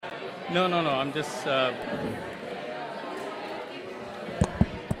No, no, no. I'm just. Sounds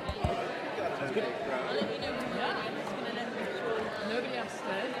good. Nobody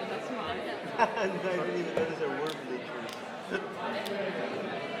upstairs, but that's fine. I didn't even notice there were bleachers.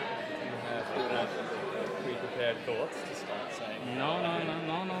 Pre-prepared thoughts to start saying. No, no, no,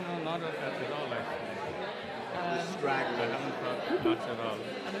 no, no, no, not that at all. Actually, The I stragglers. haven't thought much at all.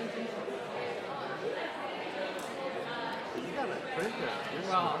 I don't think so. You got a printer. You're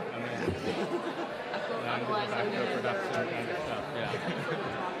Well, I mean, I thought I'm otherwise just I actor would production kind of stuff. Yeah.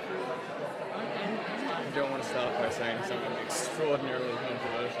 You don't want to start by saying something extraordinarily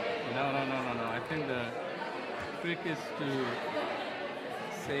controversial. No, no, no, no, no. I think the trick is to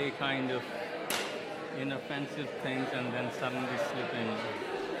say kind of inoffensive things and then suddenly slip in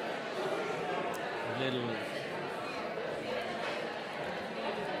little.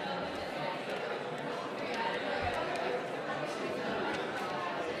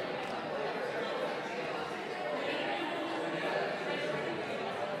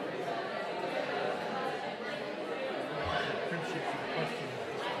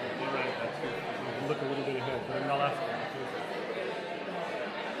 You're right, that's it. Look a little bit ahead, but I'll ask them.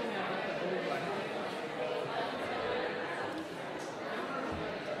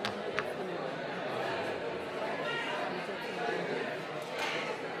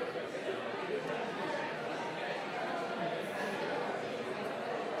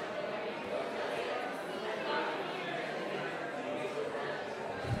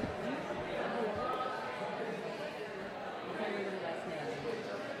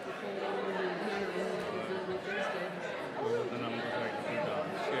 Those are the numbers like the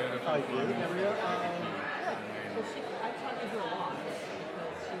share of Oh, you did? There we go. Well, I talked to her a lot because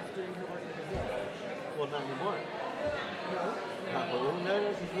she's doing her work at the book. Well, not anymore. No, Not Peru. No, no,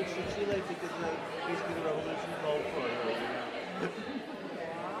 she switched to Chile because basically the revolution called for her.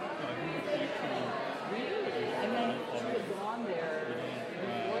 and then she had gone there.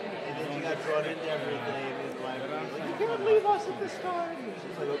 And then she got brought into everything. And like, you can't leave us at the start. And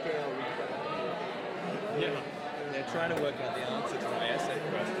she's like, okay, I'll read that. Yeah. They're trying to work out the answer to my essay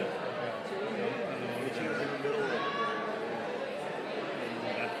question. And she was in the middle of it.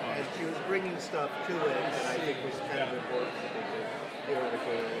 And she was bringing stuff to it that I think was kind of important to make it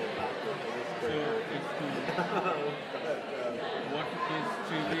theoretical about it. So it's what is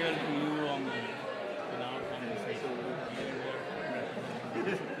trivial to you on the in our conversation.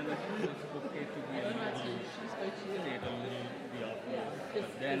 It's okay to be a little state a little the obvious,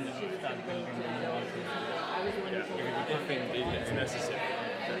 but then start building the nuances. I was the one who told her If indeed it's necessary.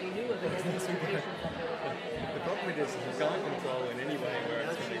 nobody knew of it. And the implications of it. The problem is you can't control in any way where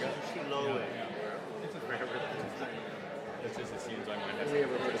it's going to go. She low it. It's just very It just assumes I might have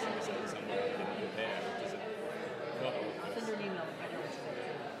some criticism somewhere that I didn't prepare, which is a problem. I'll send her an email if I know what she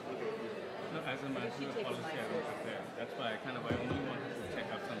said. No, as a matter of policy, I don't prepare. That's why I only wanted to check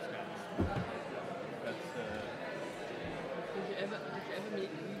out some stats. That's Did you ever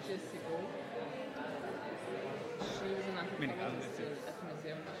meet Lucia Segal? She was an anthropologist at the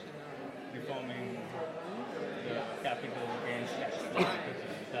Museum National. reforming the capital against exploitation.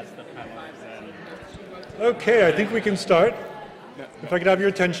 That's the panel. Okay, I think we can start. If I could have your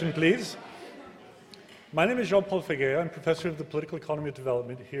attention, please. My name is Jean-Paul Feguet. I'm professor of the political economy of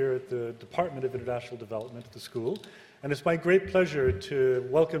development here at the Department of International Development at the school. And it's my great pleasure to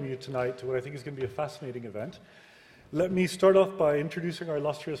welcome you tonight to what I think is going to be a fascinating event. Let me start off by introducing our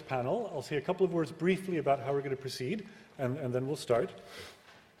illustrious panel. I'll say a couple of words briefly about how we're going to proceed, and then we'll start.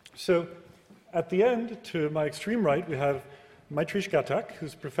 So, at the end, to my extreme right, we have Maitreesh Ghatak,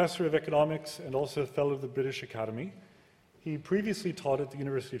 who's professor of economics and also a fellow of the British Academy. He previously taught at the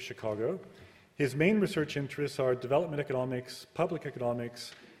University of Chicago. His main research interests are development economics, public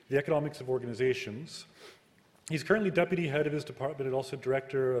economics, the economics of organizations. He's currently deputy head of his department and also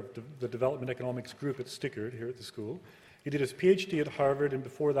director of the development economics group at Stickard here at the school. He did his PhD at Harvard and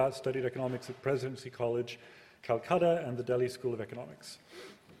before that studied economics at Presidency College, Calcutta, and the Delhi School of Economics.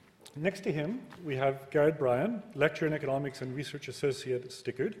 Next to him, we have Garrett Bryan, lecturer in economics and research associate at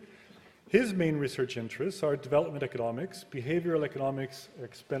Stickard. His main research interests are development economics, behavioral economics,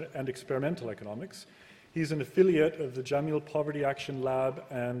 and experimental economics. He's an affiliate of the Jameel Poverty Action Lab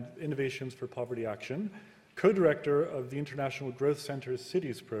and Innovations for Poverty Action, co-director of the International Growth Center's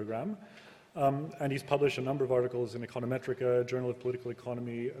Cities program, and he's published a number of articles in Econometrica, Journal of Political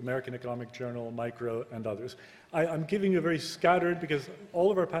Economy, American Economic Journal, Micro, and others. I'm giving you a very scattered, because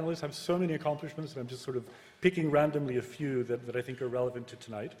all of our panelists have so many accomplishments, and I'm just sort of picking randomly a few that I think are relevant to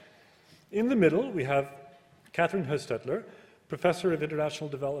tonight. In the middle, we have Catherine Hostetler, Professor of International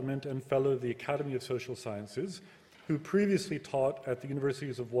Development and Fellow of the Academy of Social Sciences, who previously taught at the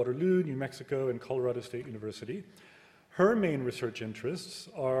universities of Waterloo, New Mexico, and Colorado State University. Her main research interests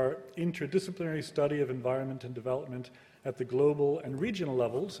are interdisciplinary study of environment and development at the global and regional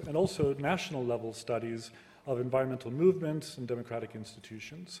levels, and also national level studies of environmental movements and democratic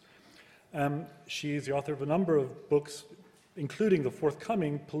institutions. She is the author of a number of books, including the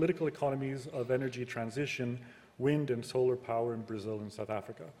forthcoming Political Economies of Energy Transition, Wind and Solar Power in Brazil and South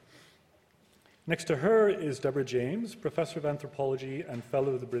Africa. Next to her is Deborah James, Professor of Anthropology and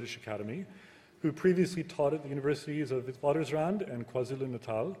Fellow of the British Academy, who previously taught at the universities of Witwatersrand and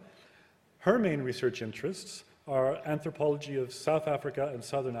KwaZulu-Natal. Her main research interests are anthropology of South Africa and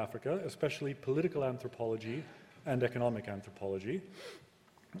Southern Africa, especially political anthropology and economic anthropology.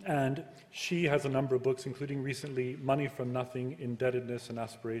 And she has a number of books, including recently Money from Nothing, Indebtedness and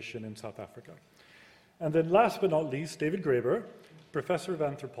Aspiration in South Africa. And then last but not least, David Graeber, Professor of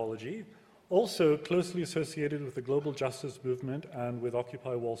Anthropology, also closely associated with the global justice movement and with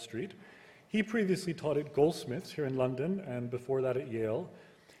Occupy Wall Street. He previously taught at Goldsmiths here in London and before that at Yale.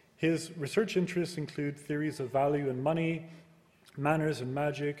 His research interests include theories of value and money, manners and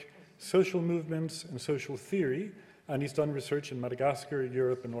magic, social movements and social theory, and he's done research in Madagascar,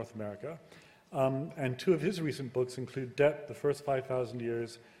 Europe, and North America. And two of his recent books include Debt, The First 5,000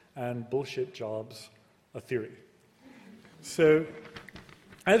 Years, and Bullshit Jobs, A Theory. So,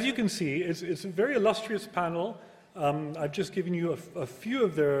 as you can see, it's a very illustrious panel. I've just given you a few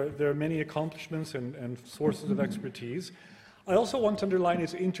of their many accomplishments and sources of expertise. I also want to underline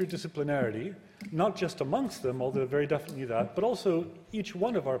its interdisciplinarity, not just amongst them, although very definitely that, but also each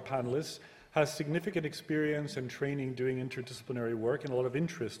one of our panelists has significant experience and training doing interdisciplinary work and a lot of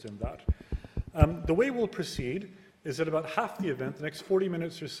interest in that. The way we'll proceed is that about half the event, the next 40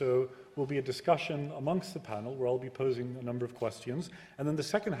 minutes or so, will be a discussion amongst the panel where I'll be posing a number of questions. And then the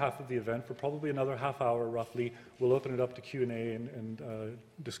second half of the event, for probably another half hour roughly, we'll open it up to Q&A and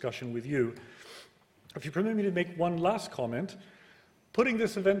discussion with you. If you permit me to make one last comment, putting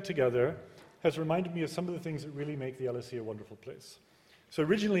this event together has reminded me of some of the things that really make the LSE a wonderful place. So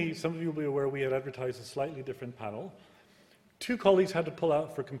originally, some of you will be aware we had advertised a slightly different panel. Two colleagues had to pull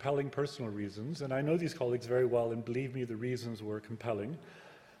out for compelling personal reasons, and I know these colleagues very well, and believe me, the reasons were compelling.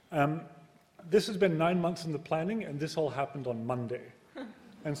 This has been 9 months in the planning, and this all happened on Monday.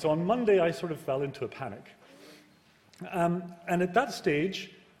 And so on Monday, I sort of fell into a panic. And at that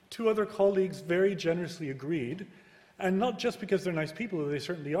stage, two other colleagues very generously agreed, and not just because they're nice people, they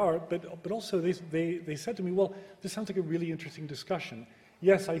certainly are, but also they said to me, well, this sounds like a really interesting discussion.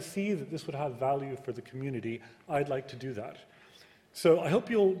 Yes, I see that this would have value for the community. I'd like to do that. So I hope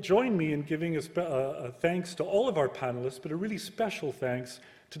you'll join me in giving a thanks to all of our panelists, but a really special thanks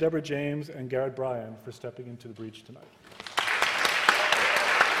to Deborah James and Garrett Bryan for stepping into the breach tonight.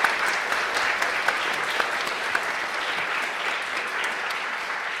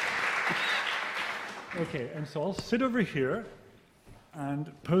 Okay, and so I'll sit over here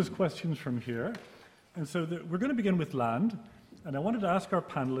and pose questions from here. And so we're going to begin with land. And I wanted to ask our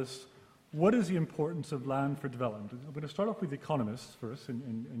panelists, what is the importance of land for development? I'm going to start off with economists first,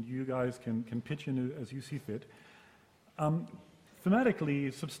 and you guys can pitch in as you see fit.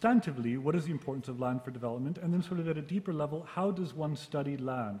 Thematically, substantively, what is the importance of land for development? And then sort of at a deeper level, how does one study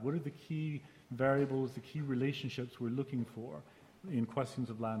land? What are the key variables, the key relationships we're looking for in questions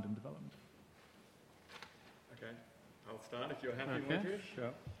of land and development? Okay, I'll start if you're happy, Okay, Madrid.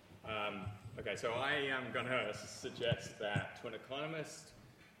 sure. Okay, so I am going to suggest that to an economist,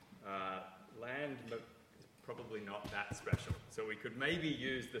 land is probably not that special. So we could maybe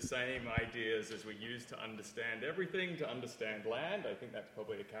use the same ideas as we use to understand everything to understand land. I think that's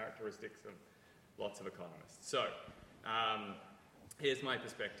probably a characteristic of lots of economists. So here's my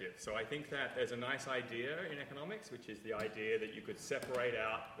perspective. So I think that there's a nice idea in economics, which is the idea that you could separate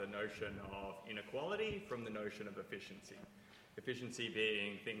out the notion of inequality from the notion of efficiency. Efficiency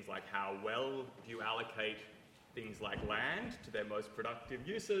being things like how well do you allocate things like land to their most productive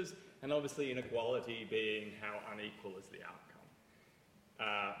uses, and obviously inequality being how unequal is the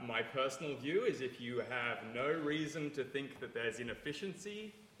outcome. My personal view is if you have no reason to think that there's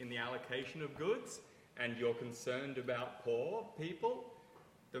inefficiency in the allocation of goods, and you're concerned about poor people,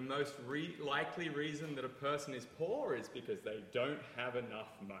 the most likely reason that a person is poor is because they don't have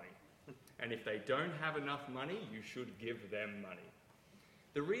enough money. And if they don't have enough money, you should give them money.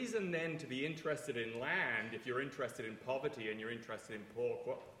 The reason then to be interested in land, if you're interested in poverty and you're interested in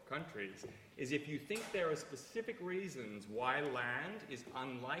poor countries, is if you think there are specific reasons why land is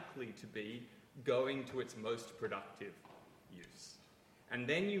unlikely to be going to its most productive use. And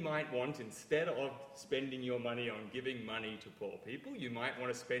then you might want, instead of spending your money on giving money to poor people, you might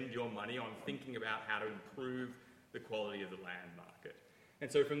want to spend your money on thinking about how to improve the quality of the land market.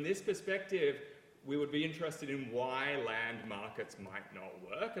 And so from this perspective, we would be interested in why land markets might not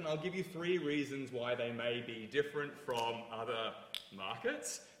work, and I'll give you 3 reasons why they may be different from other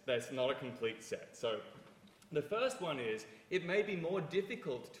markets. That's not a complete set. So the first one is, it may be more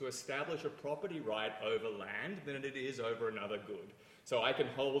difficult to establish a property right over land than it is over another good. So I can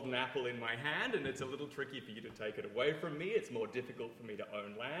hold an apple in my hand and it's a little tricky for you to take it away from me. It's more difficult for me to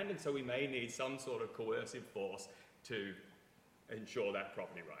own land, and so we may need some sort of coercive force to ensure that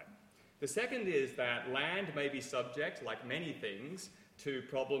property right. The second is that land may be subject, like many things, to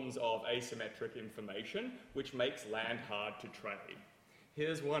problems of asymmetric information, which makes land hard to trade.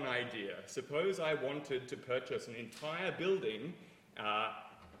 Here's one idea. Suppose I wanted to purchase an entire building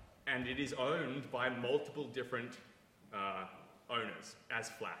and it is owned by multiple different owners as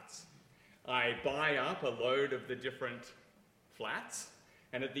flats. I buy up a load of the different flats,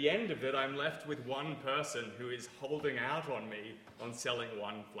 and at the end of it, I'm left with one person who is holding out on me on selling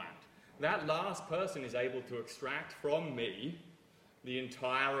one flat. That last person is able to extract from me the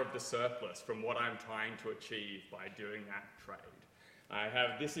entire of the surplus from what I'm trying to achieve by doing that trade.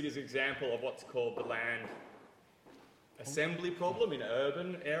 This is an example of what's called the land assembly problem in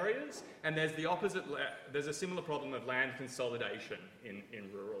urban areas, and there's the opposite, there's a similar problem of land consolidation in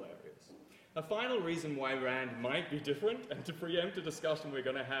rural areas. A final reason why land might be different, and to preempt a discussion we're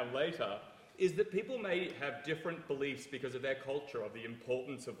going to have later, is that people may have different beliefs because of their culture of the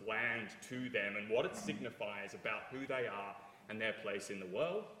importance of land to them and what it signifies about who they are and their place in the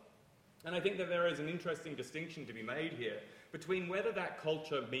world. And I think that there is an interesting distinction to be made here between whether that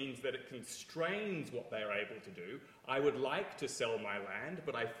culture means that it constrains what they are able to do. I would like to sell my land,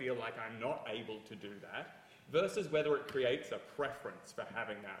 but I feel like I'm not able to do that, versus whether it creates a preference for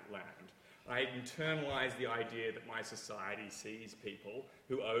having that land. I internalize the idea that my society sees people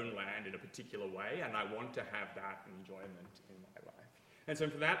who own land in a particular way, and I want to have that enjoyment in my life. And so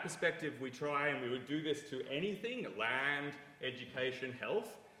from that perspective, we try, and we would do this to anything, land, education,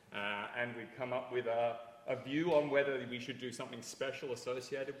 health, and we come up with a view on whether we should do something special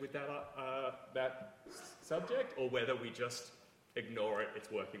associated with that subject, or whether we just ignore it,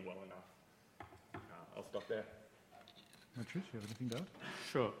 it's working well enough. I'll stop there. Trish, you have anything to add?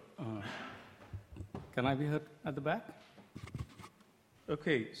 Sure. Can I be heard at the back?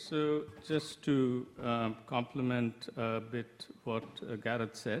 Okay, so just to complement a bit what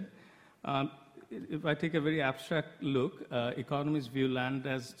Gareth said, if I take a very abstract look, economists view land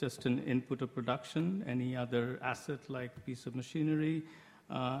as just an input of production, any other asset like a piece of machinery,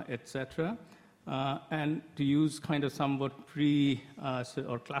 etc. And to use kind of somewhat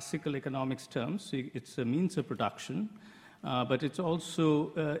or classical economics terms, so it's a means of production, but it's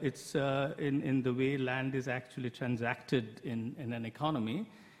also in the way land is actually transacted in an economy.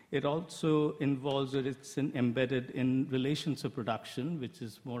 It also involves that it's embedded in relations of production, which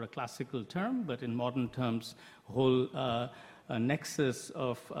is more a classical term, but in modern terms, a whole nexus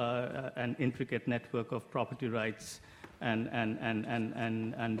of an intricate network of property rights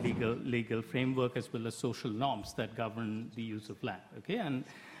and legal framework, as well as social norms that govern the use of land. Okay, and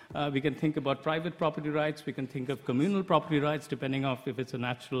we can think about private property rights. We can think of communal property rights, depending on if it's a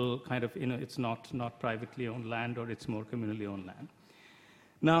natural kind of, it's not privately owned land or it's more communally owned land.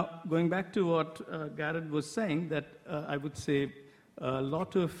 Now, going back to what Gareth was saying, that I would say a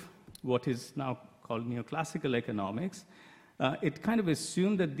lot of what is now called neoclassical economics, it kind of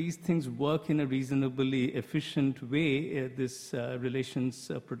assumed that these things work in a reasonably efficient way, this relations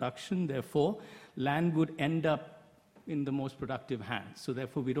production. Therefore, land would end up in the most productive hands. So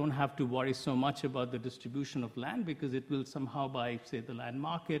therefore, we don't have to worry so much about the distribution of land, because it will somehow, by, say, the land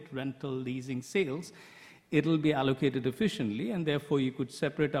market, rental, leasing, sales, it'll be allocated efficiently, and therefore you could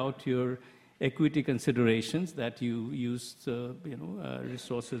separate out your equity considerations that you use,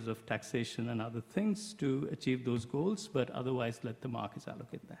 resources of taxation and other things to achieve those goals, but otherwise let the markets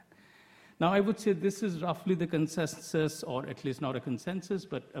allocate that. Now, I would say this is roughly the consensus, or at least not a consensus,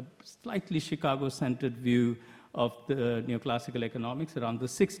 but a slightly Chicago-centered view of the neoclassical economics around the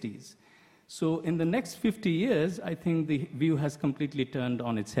 60s. So in the next 50 years, I think the view has completely turned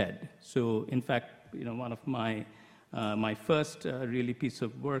on its head. So in fact, one of my first really piece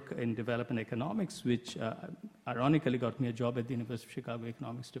of work in development economics, which ironically got me a job at the University of Chicago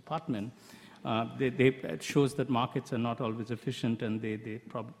Economics Department, it shows that markets are not always efficient, and they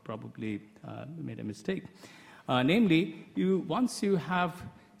probably made a mistake. Namely, once you have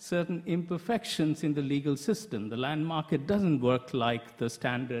certain imperfections in the legal system, the land market doesn't work like the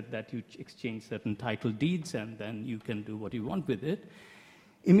standard that you exchange certain title deeds and then you can do what you want with it.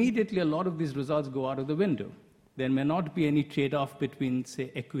 Immediately, a lot of these results go out of the window. there may not be any trade-off between,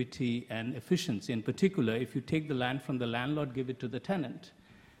 say, equity and efficiency. In particular, if you take the land from the landlord, give it to the tenant,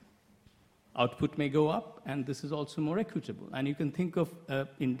 output may go up, and this is also more equitable. And you can think of,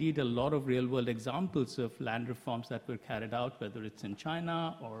 indeed, a lot of real-world examples of land reforms that were carried out, whether it's in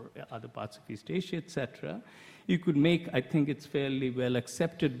China or other parts of East Asia, etc. You could make, I think it's fairly well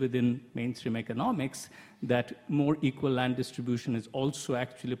accepted within mainstream economics, that more equal land distribution is also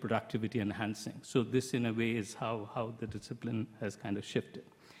actually productivity enhancing. So this, in a way, is how the discipline has kind of shifted.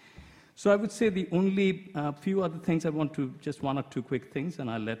 So I would say the only few other things I want to, just one or two quick things, and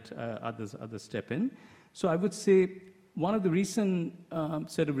I'll let others step in. So I would say one of the recent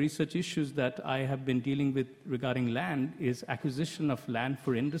set of research issues that I have been dealing with regarding land is acquisition of land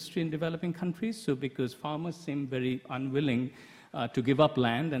for industry in developing countries. So because farmers seem very unwilling to give up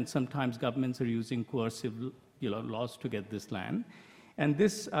land, and sometimes governments are using coercive laws to get this land. And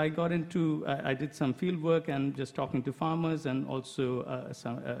this, I got into, I did some field work and just talking to farmers, and also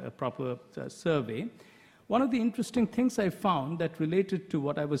a proper survey. One of the interesting things I found that related to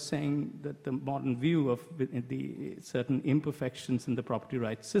what I was saying, that the modern view of the certain imperfections in the property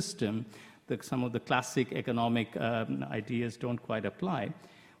rights system, that some of the classic economic ideas don't quite apply.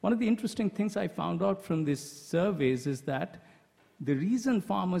 One of the interesting things I found out from these surveys is that the reason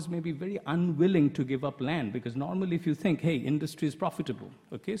farmers may be very unwilling to give up land, because normally if you think, hey, industry is profitable,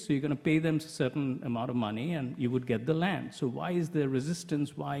 okay, so you're going to pay them a certain amount of money and you would get the land. So why is there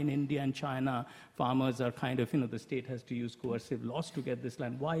resistance? Why in India and China farmers are kind of, the state has to use coercive laws to get this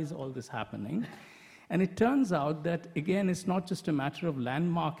land? Why is all this happening? And it turns out that, again, it's not just a matter of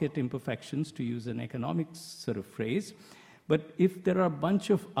land market imperfections, to use an economics sort of phrase, but if there are a bunch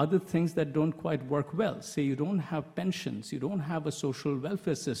of other things that don't quite work well, say you don't have pensions, you don't have a social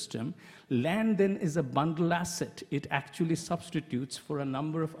welfare system, land then is a bundle asset. It actually substitutes for a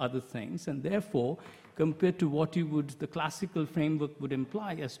number of other things, and therefore, compared to what the classical framework would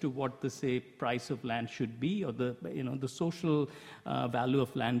imply as to what the, say, price of land should be, or the social value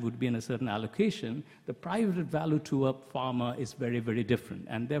of land would be in a certain allocation, the private value to a farmer is very, very different.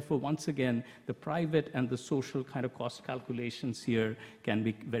 And therefore, once again, the private and the social kind of cost calculations here can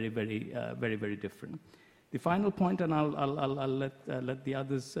be very, very different. The final point, and I'll let the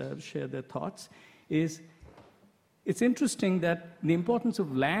others share their thoughts, is it's interesting that the importance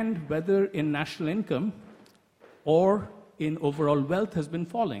of land, whether in national income or in overall wealth, has been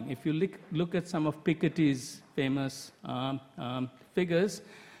falling. If you look at some of Piketty's famous figures,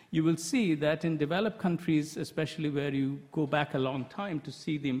 you will see that in developed countries, especially where you go back a long time to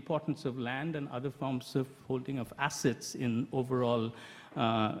see the importance of land and other forms of holding of assets in overall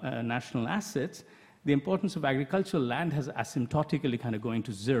national assets, the importance of agricultural land has asymptotically kind of going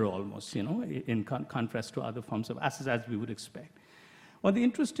to zero almost, in contrast to other forms of assets, as we would expect. One of the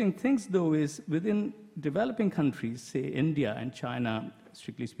interesting things, though, is within developing countries, say India and China,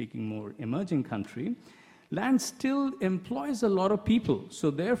 strictly speaking more emerging country, land still employs a lot of people. So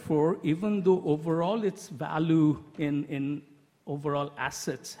therefore, even though overall its value in overall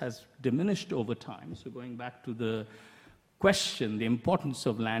assets has diminished over time, so going back to the question, the importance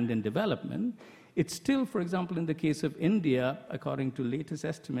of land in development, it's still, for example, in the case of India, according to latest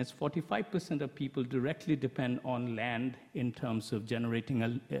estimates, 45% of people directly depend on land in terms of generating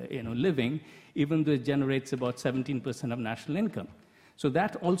a living, even though it generates about 17% of national income. So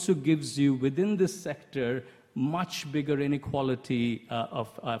that also gives you, within this sector, much bigger inequality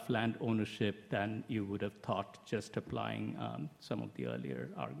of land ownership than you would have thought just applying some of the earlier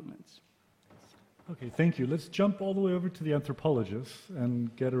arguments. Okay, thank you. Let's jump all the way over to the anthropologists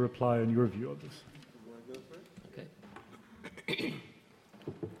and get a reply on your view of this. You want to go first? Okay.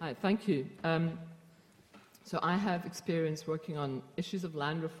 Hi, thank you. So I have experience working on issues of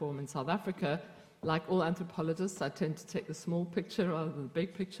land reform in South Africa. Like all anthropologists, I tend to take the small picture rather than the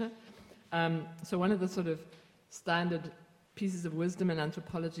big picture. So one of the sort of standard pieces of wisdom in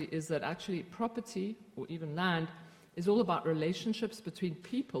anthropology is that actually property, or even land, is all about relationships between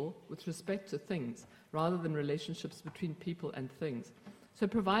people with respect to things, rather than relationships between people and things. So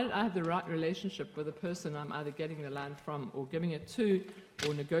provided I have the right relationship with the person I'm either getting the land from or giving it to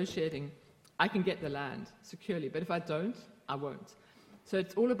or negotiating, I can get the land securely. But if I don't, I won't. So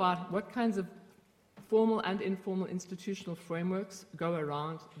it's all about what kinds of formal and informal institutional frameworks go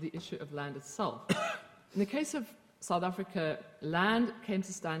around the issue of land itself. In the case of South Africa, land came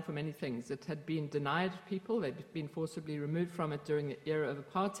to stand for many things. It had been denied people. They'd been forcibly removed from it during the era of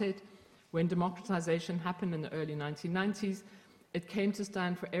apartheid. When democratization happened in the early 1990s, it came to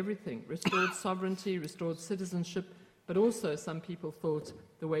stand for everything: restored sovereignty, restored citizenship, but also, some people thought,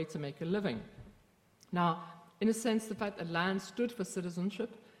 the way to make a living. Now, in a sense, the fact that land stood for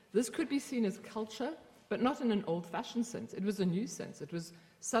citizenship, this could be seen as culture, but not in an old-fashioned sense. It was a new sense. It was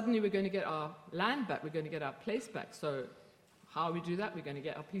suddenly we're going to get our land back, we're going to get our place back. So how we do that? We're going to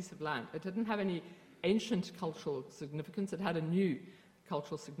get our piece of land. It didn't have any ancient cultural significance. It had a new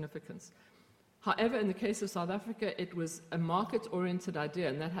cultural significance. However, in the case of South Africa, it was a market-oriented idea,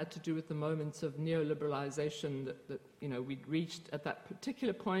 and that had to do with the moments of neoliberalization that we'd reached at that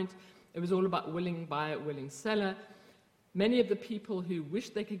particular point. It was all about willing buyer, willing seller. Many of the people who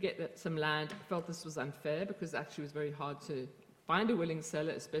wished they could get some land felt this was unfair because actually it was very hard to find a willing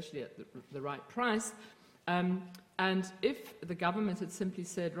seller, especially at the right price. And if the government had simply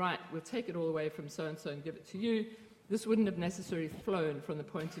said, right, we'll take it all away from so-and-so and give it to you, this wouldn't have necessarily flown from the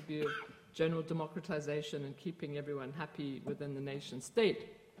point of view of general democratization and keeping everyone happy within the nation state.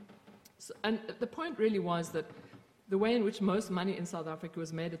 So, and the point really was that the way in which most money in South Africa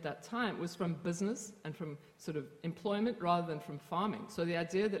was made at that time was from business and from sort of employment rather than from farming. So the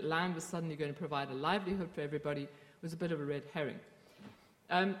idea that land was suddenly going to provide a livelihood for everybody was a bit of a red herring.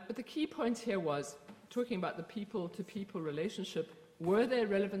 But the key point here was talking about the people-to-people relationship. Were there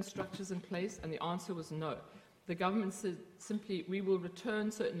relevant structures in place? And the answer was no. The government said simply, we will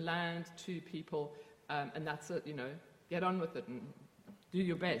return certain land to people, and that's it, get on with it and do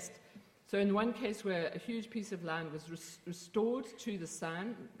your best. So in one case where a huge piece of land was restored to the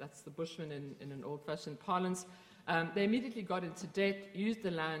San, that's the Bushmen in an old-fashioned parlance, they immediately got into debt, used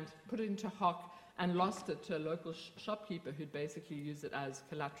the land, put it into hock, and lost it to a local shopkeeper who'd basically used it as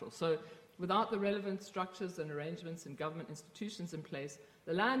collateral. So without the relevant structures and arrangements and government institutions in place,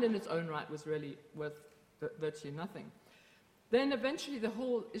 the land in its own right was really worth virtually nothing. Then eventually the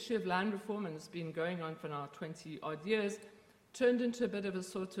whole issue of land reform, and it's been going on for now 20-odd years, turned into a bit of a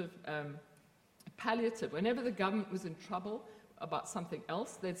sort of palliative. Whenever the government was in trouble about something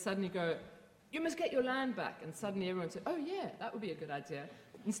else, they'd suddenly go, you must get your land back. And suddenly everyone would say, oh yeah, that would be a good idea.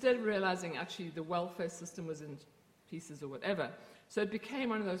 Instead of realizing actually the welfare system was in pieces or whatever. So it became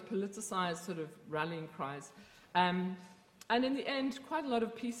one of those politicized sort of rallying cries. And in the end, quite a lot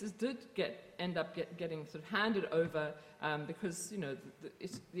of pieces did end up getting sort of handed over because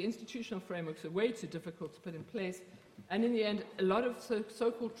the institutional frameworks are way too difficult to put in place. And in the end, a lot of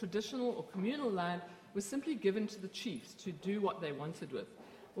so-called traditional or communal land was simply given to the chiefs to do what they wanted with.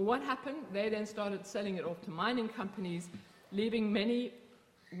 Well, what happened? They then started selling it off to mining companies, leaving many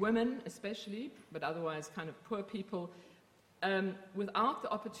women especially, but otherwise kind of poor people, without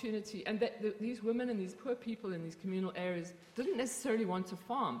the opportunity. And these women and these poor people in these communal areas didn't necessarily want to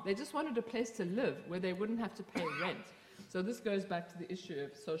farm. They just wanted a place to live where they wouldn't have to pay rent. So this goes back to the issue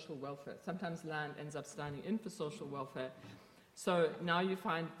of social welfare. Sometimes land ends up standing in for social welfare. So now you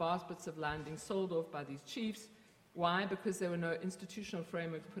find vast bits of land being sold off by these chiefs. Why? Because there were no institutional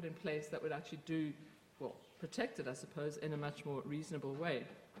frameworks put in place that would actually protect it, I suppose, in a much more reasonable way.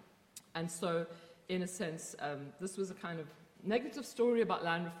 And so, in a sense, this was a kind of negative story about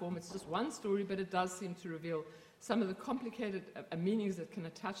land reform. It's just one story, but it does seem to reveal some of the complicated meanings that can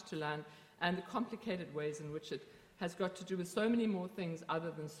attach to land and the complicated ways in which it has got to do with so many more things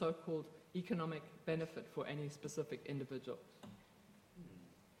other than so-called economic benefit for any specific individual.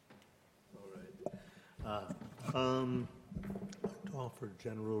 All right. To offer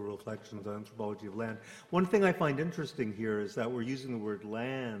general reflections on anthropology of land. One thing I find interesting here is that we're using the word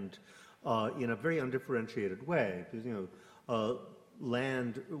land in a very undifferentiated way. Because,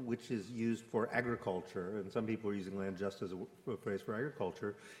 land which is used for agriculture, and some people are using land just as a phrase for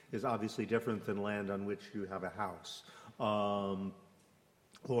agriculture, is obviously different than land on which you have a house, or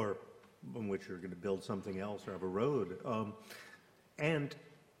on which you're going to build something else or have a road. And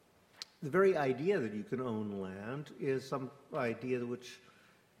the very idea that you can own land is some idea which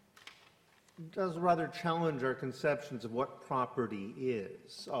does rather challenge our conceptions of what property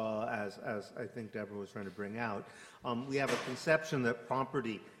is, as I think Deborah was trying to bring out. We have a conception that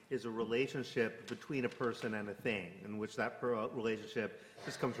property is a relationship between a person and a thing, in which that relationship,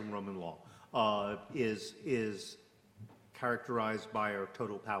 this comes from Roman law, is characterized by our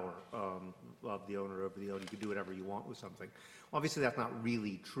total power of the owner over the owner. You can do whatever you want with something. Obviously, that's not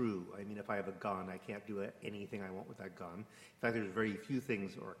really true. I mean, if I have a gun, I can't do anything I want with that gun. In fact, there's very few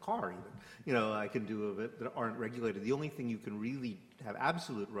things, or a car even, I can do with it that aren't regulated. The only thing you can really have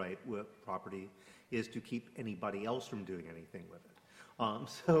absolute right with property is to keep anybody else from doing anything with it.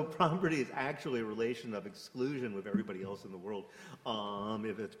 So property is actually a relation of exclusion with everybody else in the world,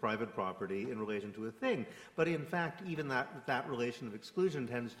 if it's private property in relation to a thing. But in fact, even that relation of exclusion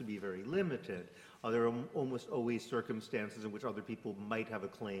tends to be very limited. There are almost always circumstances in which other people might have a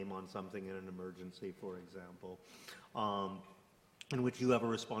claim on something in an emergency, for example, in which you have a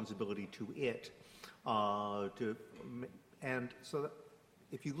responsibility to it. And so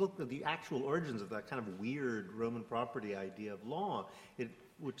if you look at the actual origins of that kind of weird Roman property idea of law,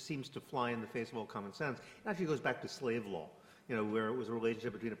 which seems to fly in the face of all common sense, it actually goes back to slave law, where it was a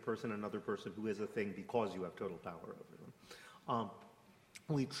relationship between a person and another person who is a thing because you have total power over them.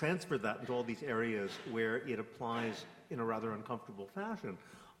 We transferred that into all these areas where it applies in a rather uncomfortable fashion.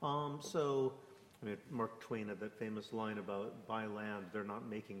 Mark Twain had that famous line about buy land, they're not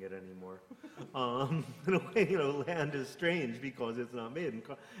making it anymore. In a way, land is strange because it's not made. And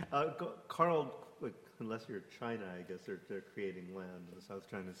Carl, unless you're China, I guess they're creating land in the South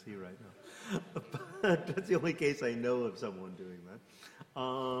China Sea right now. But that's the only case I know of someone doing that.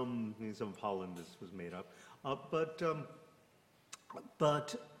 Some of Holland was made up.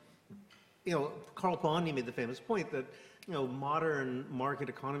 But Karl Polanyi made the famous point that modern market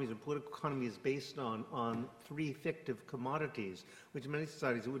economies and political economy is based on three fictive commodities, which in many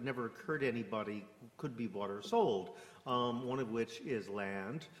societies it would never occur to anybody could be bought or sold. One of which is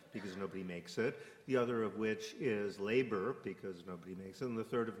land, because nobody makes it. The other of which is labor, because nobody makes it. And the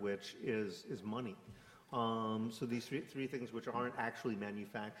third of which is money. So these three things which aren't actually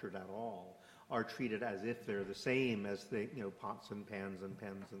manufactured at all are treated as if they're the same as the pots and pans and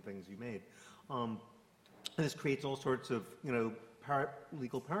pens and things you made. And this creates all sorts of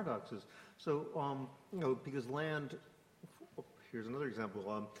legal paradoxes. So because land, here's another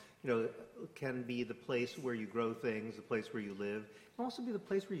example. Can be the place where you grow things, the place where you live. It can also be the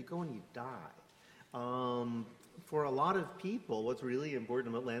place where you go and you die. For a lot of people, what's really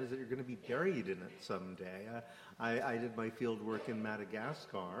important about land is that you're going to be buried in it someday. I did my field work in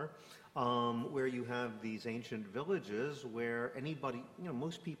Madagascar, where you have these ancient villages where anybody,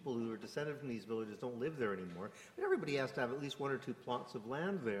 most people who are descended from these villages don't live there anymore. But everybody has to have at least 1 or 2 plots of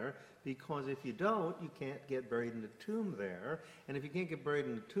land there, because if you don't, you can't get buried in a tomb there. And if you can't get buried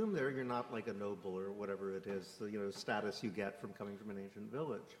in a tomb there, you're not like a noble or whatever it is, the status you get from coming from an ancient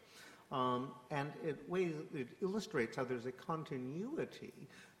village. And it illustrates how there's a continuity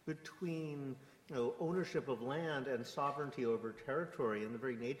between ownership of land and sovereignty over territory and the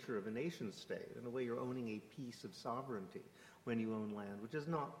very nature of a nation state. In a way, you're owning a piece of sovereignty when you own land, which is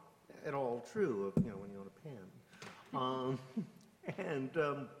not at all true of when you own a pan.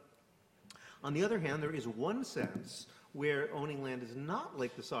 On the other hand, there is one sense where owning land is not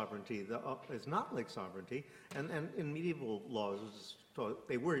like the sovereignty, is not like sovereignty, and in medieval laws,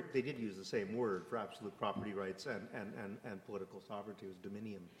 they did use the same word for absolute property rights and political sovereignty, was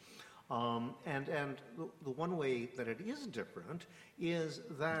dominium. And the one way that it is different is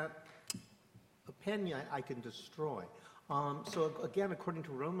that a pen I can destroy. So again, according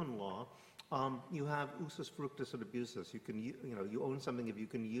to Roman law, you have usus fructus and abusus. You can, you own something if you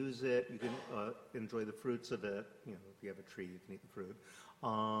can use it. You can enjoy the fruits of it. If you have a tree, you can eat the fruit.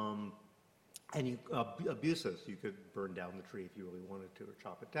 And abusus, you could burn down the tree if you really wanted to, or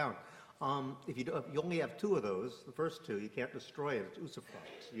chop it down. If you only have 2 of those, the first 2, you can't destroy it. It's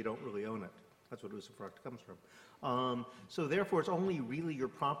usufruct. You don't really own it. That's what usufruct comes from. So therefore, it's only really your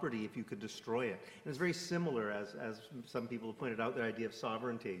property if you could destroy it. And it's very similar, as some people have pointed out, the idea of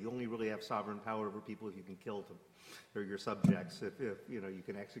sovereignty. You only really have sovereign power over people if you can kill them, or your subjects if you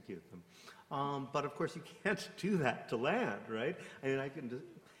can execute them. But of course, you can't do that to land, right? I mean,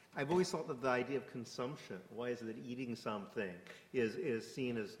 I've always thought that the idea of consumption, why is it that eating something is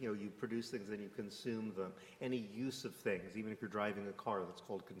seen as, you produce things and you consume them. Any use of things, even if you're driving a car, that's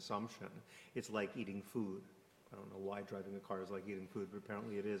called consumption. It's like eating food. I don't know why driving a car is like eating food, but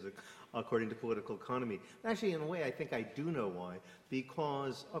apparently it is, according to political economy. Actually, in a way, I think I do know why.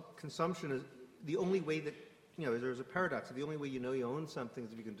 Because consumption is the only way that, there's a paradox. The only way you know you own something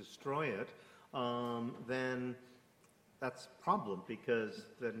is if you can destroy it, then that's a problem, because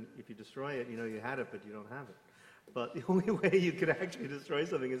then if you destroy it, you had it, but you don't have it. But the only way you can actually destroy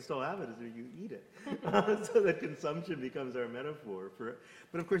something and still have it is if you eat it. So that consumption becomes our metaphor for it.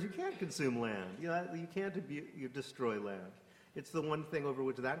 But of course, you can't consume land. You can't destroy land. It's the one thing over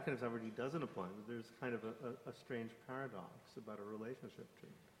which that kind of sovereignty doesn't apply. There's kind of a strange paradox about a relationship to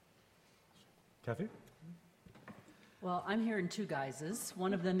it. Kathy? Well, I'm here in 2 guises.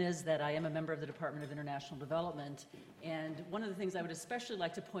 One of them is that I am a member of the Department of International Development, and one of the things I would especially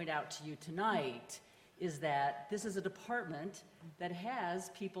like to point out to you tonight is that this is a department that has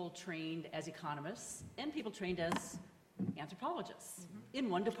people trained as economists and people trained as anthropologists in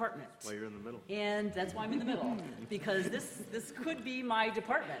one department. That's why you're in the middle. And that's why I'm in the middle, because this could be my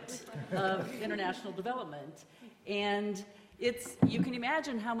department of international development. And you can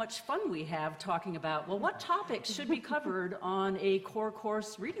imagine how much fun we have talking about, well, what topics should be covered on a core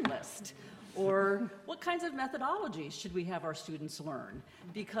course reading list? Or what kinds of methodologies should we have our students learn?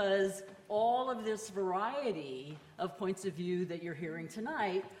 Because all of this variety of points of view that you're hearing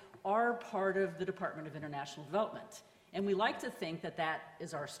tonight are part of the Department of International Development. And we like to think that that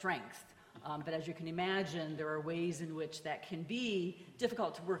is our strength. But as you can imagine, there are ways in which that can be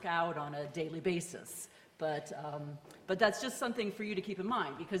difficult to work out on a daily basis. But that's just something for you to keep in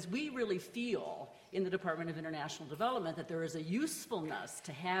mind, because we really feel in the Department of International Development that there is a usefulness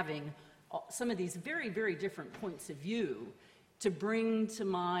to having some of these very, very different points of view to bring to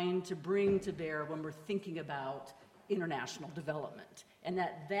mind, to bring to bear when we're thinking about international development. And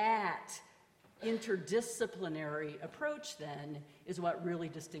that interdisciplinary approach then is what really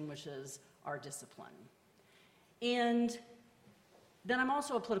distinguishes our discipline. And then I'm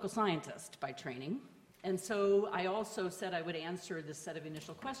also a political scientist by training. And so I also said I would answer this set of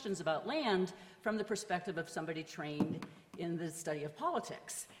initial questions about land from the perspective of somebody trained in the study of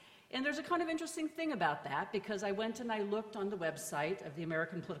politics. And there's a kind of interesting thing about that, because I went and I looked on the website of the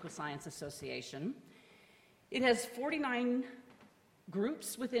American Political Science Association. It has 49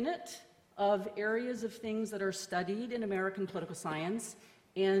 groups within it of areas of things that are studied in American political science,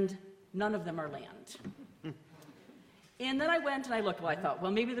 and none of them are land. And then I went and I looked, well, I thought,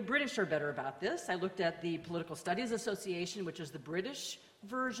 well, maybe the British are better about this. I looked at the Political Studies Association, which is the British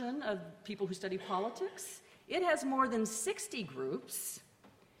version of people who study politics. It has more than 60 groups,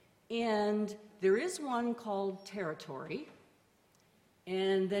 and there is one called Territory.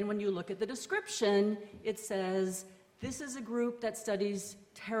 And then when you look at the description, it says, this is a group that studies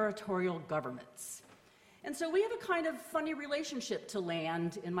territorial governments. And so we have a kind of funny relationship to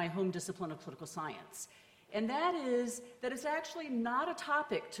land in my home discipline of political science. And that is that it's actually not a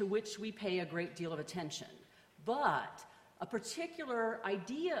topic to which we pay a great deal of attention, but a particular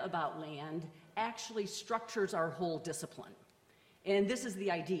idea about land actually structures our whole discipline. And this is the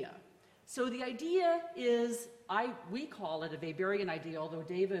idea. So the idea is, we call it a Weberian idea, although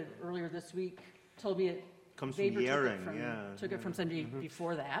David earlier this week told me it comes from Weber Yering, took it from somebody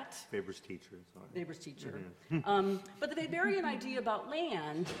before that. Weber's teacher, sorry. Weber's teacher. But the Weberian idea about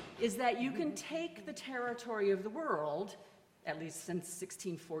land is that you can take the territory of the world, at least since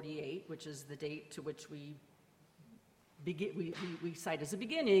 1648, which is the date to which we cite as a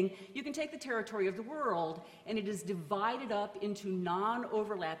beginning, you can take the territory of the world, and it is divided up into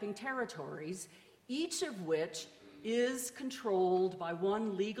non-overlapping territories, each of which is controlled by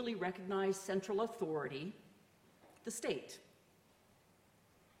one legally recognized central authority, the state,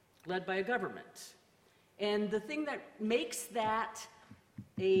 led by a government. And the thing that makes that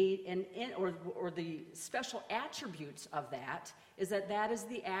or the special attributes of that is that that is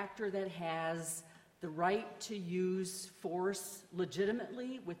the actor that has the right to use force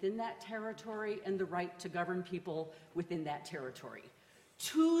legitimately within that territory and the right to govern people within that territory.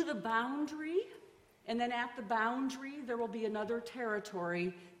 To the boundary, and then at the boundary, there will be another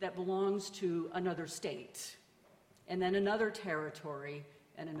territory that belongs to another state, and then another territory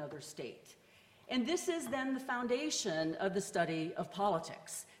and another state. And this is then the foundation of the study of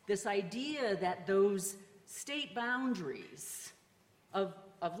politics. This idea that those state boundaries of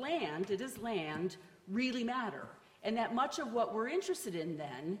land, it is land, really matter. And that much of what we're interested in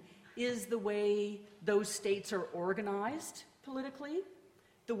then is the way those states are organized politically,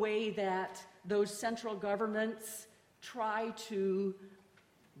 the way that those central governments try to,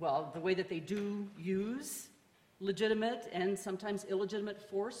 well, the way that they do use legitimate and sometimes illegitimate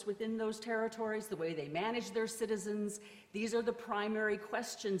force within those territories, the way they manage their citizens. These are the primary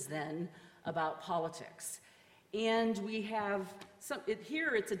questions then about politics. And we have,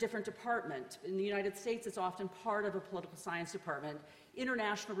 here it's a different department. In the United States, it's often part of a political science department.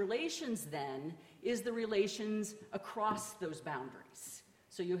 International relations then is the relations across those boundaries.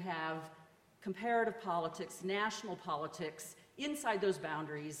 So you have comparative politics, national politics inside those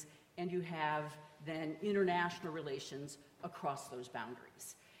boundaries, and you have then international relations across those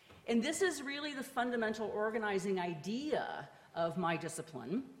boundaries. And this is really the fundamental organizing idea of my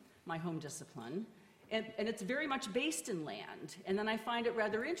discipline, my home discipline. And it's very much based in land. And then I find it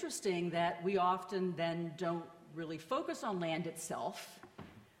rather interesting that we often then don't really focus on land itself,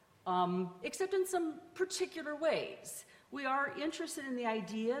 except in some particular ways. We are interested in the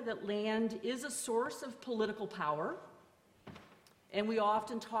idea that land is a source of political power, and we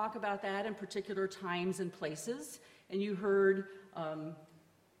often talk about that in particular times and places. And you heard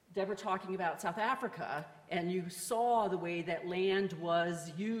Deborah talking about South Africa, and you saw the way that land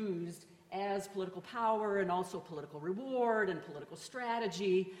was used as political power and also political reward and political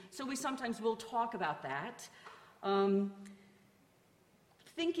strategy. So we sometimes will talk about that.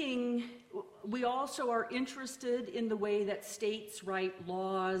 thinking, we also are interested in the way that states write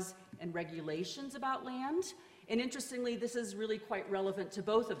laws and regulations about land. And interestingly, this is really quite relevant to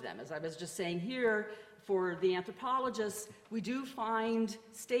both of them. As I was just saying here, for the anthropologists, we do find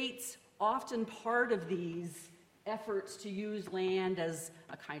states often part of these efforts to use land as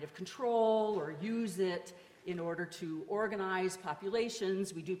a kind of control or use it in order to organize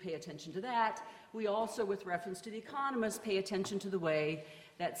populations. We do pay attention to that. We also, with reference to the economists, pay attention to the way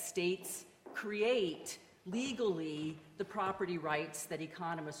that states create legally the property rights that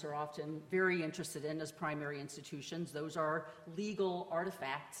economists are often very interested in as primary institutions. Those are legal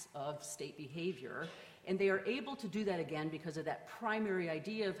artifacts of state behavior. And they are able to do that again because of that primary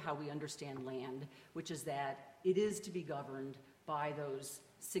idea of how we understand land, which is that it is to be governed by those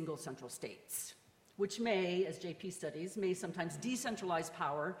single central states, which may, as JP studies, may sometimes decentralize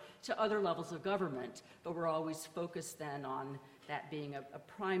power to other levels of government, but we're always focused then on that being a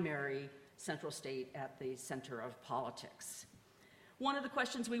primary central state at the center of politics. One of the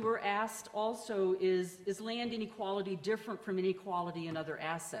questions we were asked also is land inequality different from inequality in other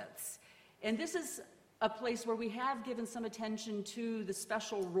assets? And this is a place where we have given some attention to the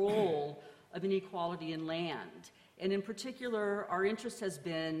special role of inequality in land. And in particular, our interest has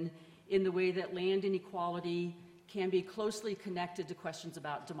been in the way that land inequality can be closely connected to questions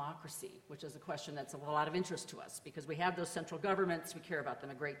about democracy, which is a question that's of a lot of interest to us because we have those central governments, we care about them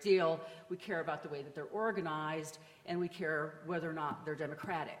a great deal, we care about the way that they're organized, and we care whether or not they're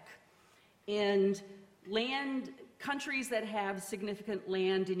democratic. And countries that have significant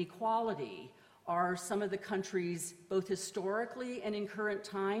land inequality are some of the countries, both historically and in current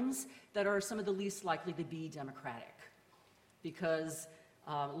times, that are some of the least likely to be democratic. Because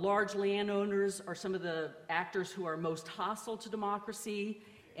large landowners are some of the actors who are most hostile to democracy,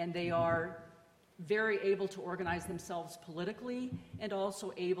 and they are very able to organize themselves politically and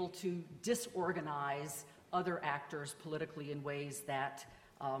also able to disorganize other actors politically in ways that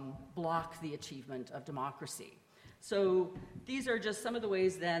block the achievement of democracy. So these are just some of the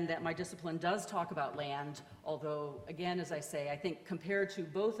ways then that my discipline does talk about land, although, again, as I say, I think compared to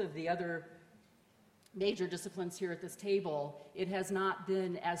both of the other major disciplines here at this table, it has not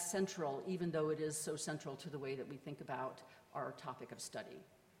been as central, even though it is so central to the way that we think about our topic of study.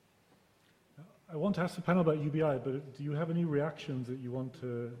 I want to ask the panel about UBI, but do you have any reactions that you want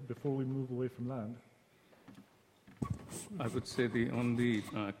to, before we move away from land? I would say the only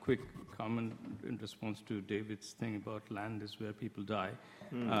quick comment in response to David's thing about land is where people die.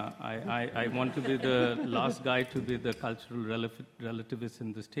 I want to be the last guy to be the cultural relativist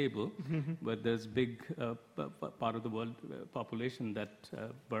in this table, but there's big part of the world population that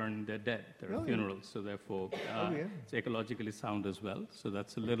burn their dead. There are funerals, so therefore it's ecologically sound as well. So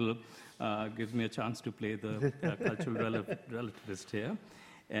that's a little, gives me a chance to play the cultural relativist here.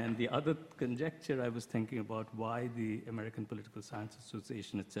 And the other conjecture I was thinking about why the American Political Science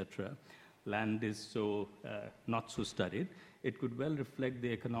Association, etc., land is so not so studied. It could well reflect the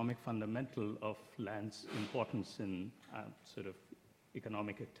economic fundamental of land's importance in sort of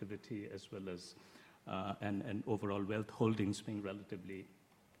economic activity as well as and overall wealth holdings being relatively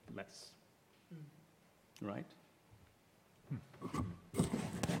less. Right?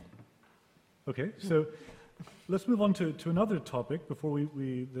 Okay, so let's move on to another topic before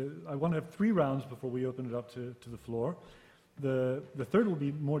I want to have 3 rounds before we open it up to the floor. The third will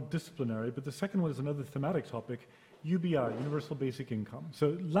be more disciplinary, but the second one is another thematic topic, UBI, Universal Basic Income.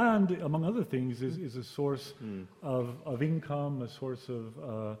 So land, among other things, is a source of income, a source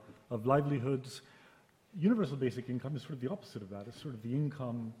of livelihoods. Universal Basic Income is sort of the opposite of that. It's sort of the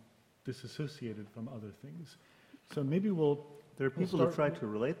income disassociated from other things. So maybe there are people who try to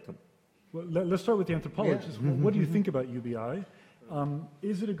relate them. Well, let's start with the anthropologists. Yeah. What do you think about UBI?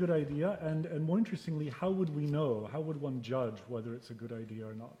 Is it a good idea? And more interestingly, how would we know? How would one judge whether it's a good idea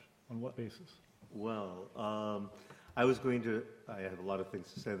or not? On what basis? Well, I have a lot of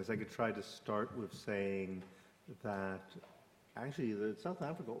things to say on this. I could try to start with saying that actually South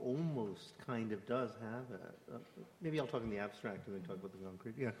Africa almost kind of does have it. Maybe I'll talk in the abstract and then talk about the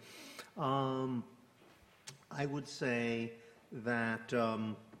concrete. Yeah. I would say that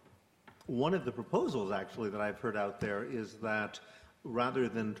one of the proposals, actually, that I've heard out there is that rather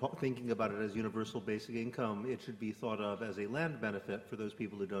than thinking about it as universal basic income, it should be thought of as a land benefit for those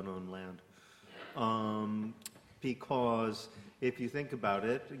people who don't own land. Because if you think about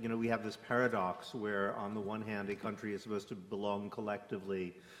it, we have this paradox where, on the one hand, a country is supposed to belong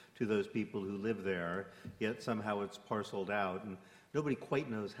collectively to those people who live there, yet somehow it's parceled out, and nobody quite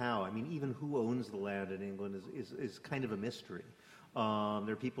knows how. I mean, even who owns the land in England is kind of a mystery.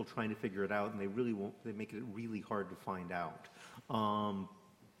 There are people trying to figure it out, and they make it really hard to find out.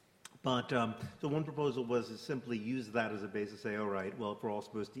 But so one proposal was to simply use that as a basis to say, all right, well, if we're all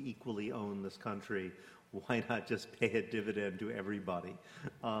supposed to equally own this country, why not just pay a dividend to everybody?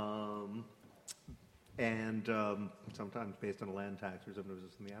 And sometimes based on a land tax or sometimes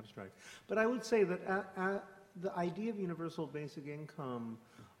just in the abstract. But I would say that the idea of universal basic income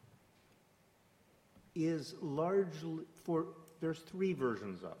is largely there's three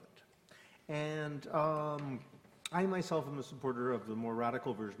versions of it. And I myself am a supporter of the more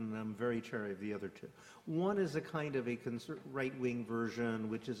radical version, and I'm very chary of the other two. One is a kind of a right-wing version,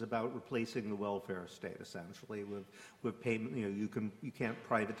 which is about replacing the welfare state, essentially, with payment. You can't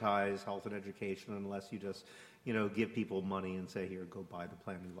privatize health and education unless you just, give people money and say, here, go buy the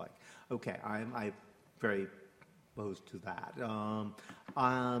plan you like. Okay, I'm very opposed to that.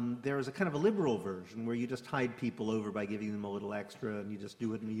 There is a kind of a liberal version where you just tide people over by giving them a little extra, and you just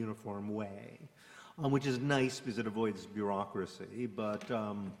do it in a uniform way. Which is nice because it avoids bureaucracy, but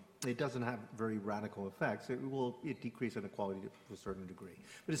it doesn't have very radical effects. It decreases inequality to a certain degree.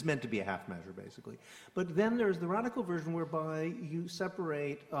 But it's meant to be a half measure, basically. But then there's the radical version whereby you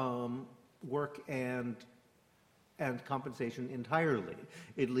separate work and compensation entirely,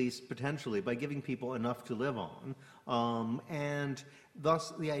 at least potentially, by giving people enough to live on. And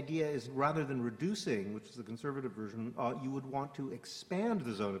thus, the idea is rather than reducing, which is the conservative version, you would want to expand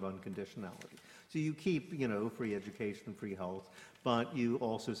the zone of unconditionality. So you keep, free education, free health, but you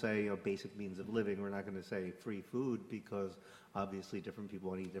also say basic means of living. We're not going to say free food because obviously different people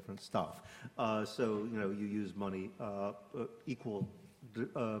want to eat different stuff. So, you use money, equal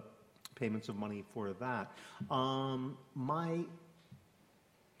payments of money for that.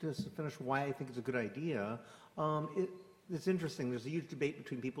 Just to finish why I think it's a good idea, it's interesting. There's a huge debate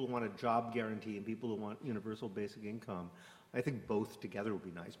between people who want a job guarantee and people who want universal basic income. I think both together would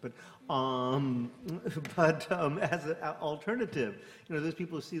be nice, but as an alternative, those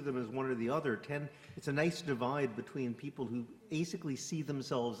people who see them as one or the other it's a nice divide between people who basically see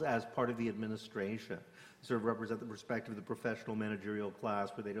themselves as part of the administration, sort of represent the perspective of the professional managerial class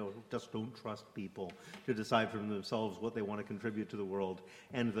where they just don't trust people to decide for themselves what they want to contribute to the world,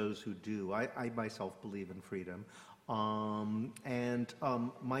 and those who do. I myself believe in freedom. My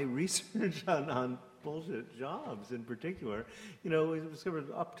research on bullshit jobs in particular, we discovered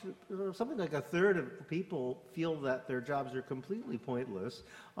up to something like a third of people feel that their jobs are completely pointless,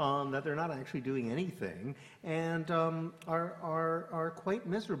 that they're not actually doing anything, and are quite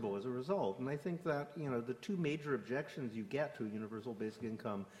miserable as a result. And I think that, the two major objections you get to a universal basic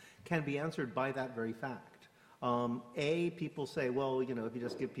income can be answered by that very fact. People say, well, if you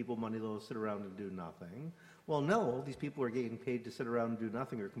just give people money, they'll sit around and do nothing. Well, no, all these people who are getting paid to sit around and do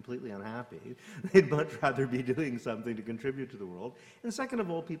nothing are completely unhappy. They'd much rather be doing something to contribute to the world. And second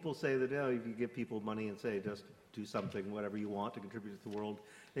of all, people say that, if you give people money and say, just do something, whatever you want to contribute to the world,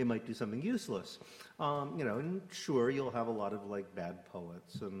 they might do something useless. And sure, you'll have a lot of, bad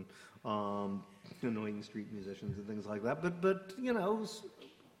poets and annoying street musicians and things like that. But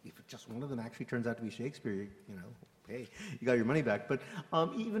if just one of them actually turns out to be Shakespeare, hey, you got your money back. But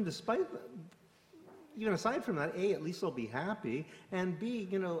even aside from that, A, at least they'll be happy, and B,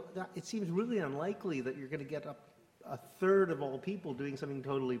 it seems really unlikely that you're going to get a third of all people doing something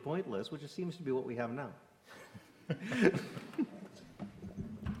totally pointless, which seems to be what we have now.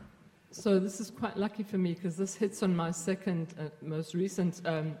 So this is quite lucky for me because this hits on my second most recent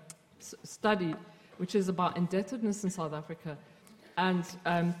study, which is about indebtedness in South Africa. And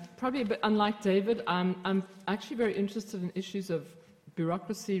probably a bit unlike David, I'm actually very interested in issues of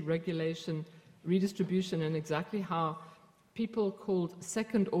bureaucracy, regulation, redistribution, and exactly how people called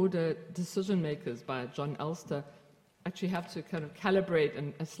second-order decision makers by John Elster actually have to kind of calibrate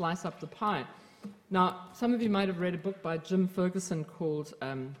and slice up the pie. Now, some of you might have read a book by Jim Ferguson called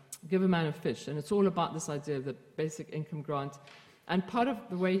Give a Man a Fish, and it's all about this idea of the basic income grant. And part of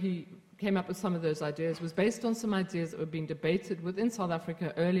the way he came up with some of those ideas was based on some ideas that were being debated within South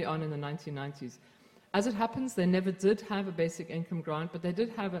Africa early on in the 1990s. As it happens, they never did have a basic income grant, but they did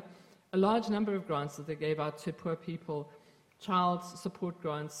have a large number of grants that they gave out to poor people, child support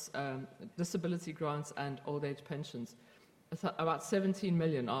grants, disability grants, and old age pensions. About 17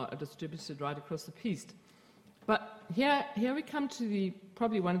 million are distributed right across the piece. But here we come to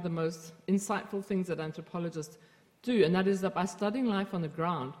probably one of the most insightful things that anthropologists do, and that is that by studying life on the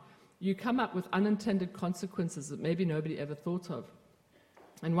ground, you come up with unintended consequences that maybe nobody ever thought of.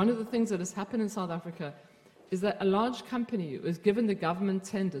 And one of the things that has happened in South Africa is that a large company who was given the government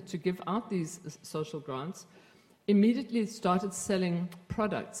tender to give out these social grants immediately started selling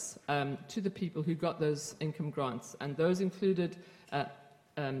products to the people who got those income grants. And those included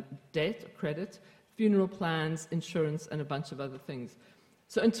debt, credit, funeral plans, insurance, and a bunch of other things.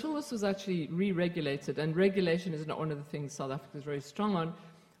 So until this was actually re-regulated, and regulation is not one of the things South Africa is very strong on,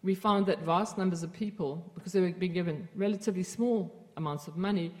 we found that vast numbers of people, because they were being given relatively small amounts of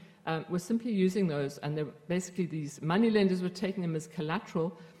money, were simply using those, and they were basically these money lenders were taking them as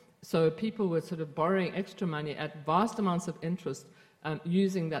collateral. So people were sort of borrowing extra money at vast amounts of interest,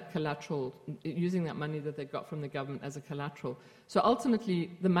 using that collateral, using that money that they got from the government as a collateral. So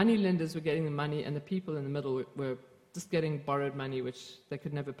ultimately, the money lenders were getting the money, and the people in the middle were just getting borrowed money, which they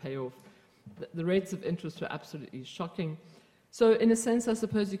could never pay off. The rates of interest were absolutely shocking. So in a sense, I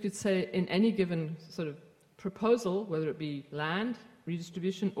suppose you could say in any given sort of proposal, whether it be land,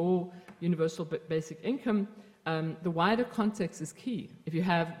 redistribution, or universal basic income, the wider context is key. If you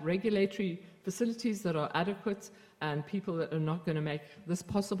have regulatory facilities that are adequate and people that are not going to make this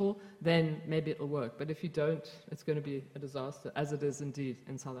possible, then maybe it'll work. But if you don't, it's going to be a disaster, as it is indeed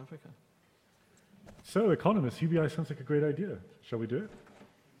in South Africa. So, economists, UBI sounds like a great idea. Shall we do it?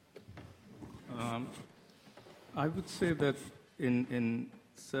 I would say that in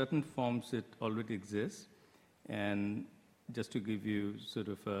certain forms it already exists, and just to give you sort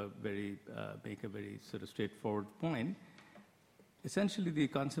of make a very sort of straightforward point, essentially the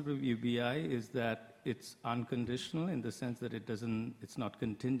concept of UBI is that it's unconditional in the sense that it's not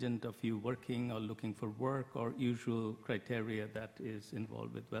contingent of you working or looking for work or usual criteria that is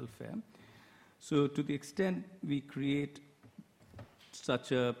involved with welfare. So to the extent we create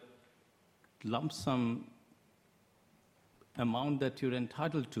such a lump sum amount that you're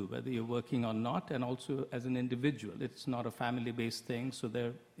entitled to, whether you're working or not, and also as an individual. It's not a family-based thing, so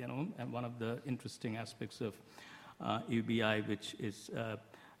there, and one of the interesting aspects of UBI, which is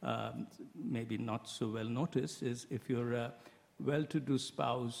maybe not so well noticed, is if you're a well-to-do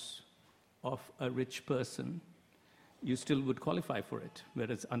spouse of a rich person, you still would qualify for it,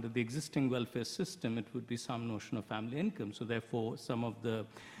 whereas under the existing welfare system, it would be some notion of family income. So therefore, so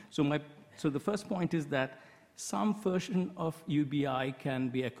the first point is that some version of UBI can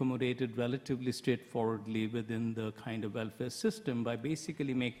be accommodated relatively straightforwardly within the kind of welfare system by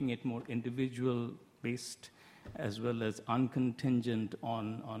basically making it more individual-based as well as uncontingent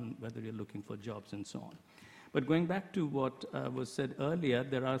on whether you're looking for jobs and so on. But going back to what was said earlier,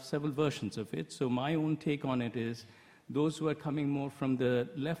 there are several versions of it. So my own take on it is those who are coming more from the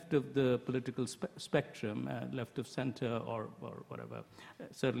left of the political spectrum, left of center or whatever,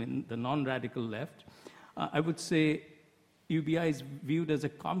 certainly the non-radical left, I would say UBI is viewed as a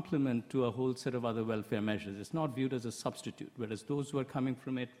complement to a whole set of other welfare measures. It's not viewed as a substitute, whereas those who are coming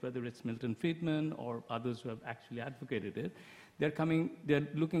from it, whether it's Milton Friedman or others who have actually advocated it, they're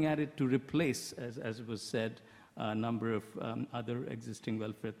looking at it to replace, as was said, a number of other existing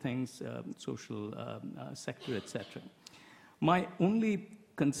welfare things, social sector, etc. My only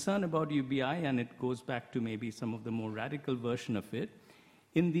concern about UBI, and it goes back to maybe some of the more radical version of it,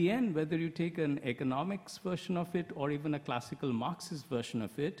 in the end, whether you take an economics version of it or even a classical Marxist version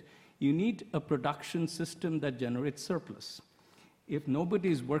of it, you need a production system that generates surplus. If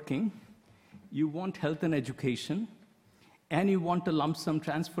nobody is working, you want health and education, and you want a lump sum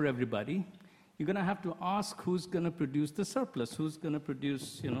transfer everybody, you're going to have to ask who's going to produce the surplus, who's going to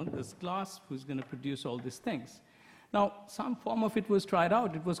produce, this glass, who's going to produce all these things. Now, some form of it was tried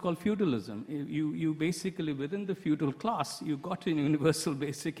out. It was called feudalism. You basically, within the feudal class, you got an universal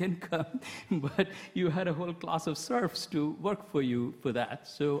basic income, but you had a whole class of serfs to work for you for that.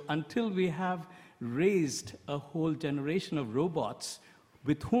 So until we have raised a whole generation of robots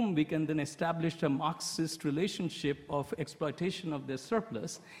with whom we can then establish a Marxist relationship of exploitation of their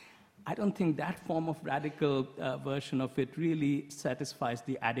surplus, I don't think that form of radical version of it really satisfies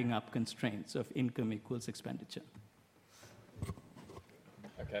the adding up constraints of income equals expenditure.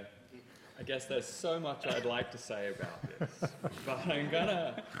 Okay. I guess there's so much I'd like to say about this, but I'm going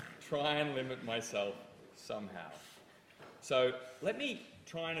to try and limit myself somehow. So let me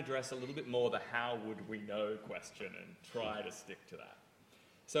try and address a little bit more the how would we know question and try to stick to that.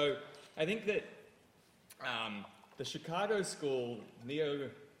 So I think that the Chicago School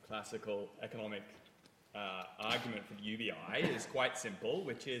neoclassical economic argument for the UBI is quite simple,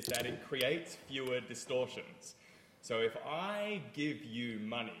 which is that it creates fewer distortions. So if I give you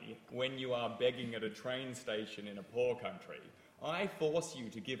money when you are begging at a train station in a poor country, I force you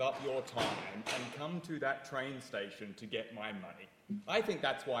to give up your time and come to that train station to get my money. I think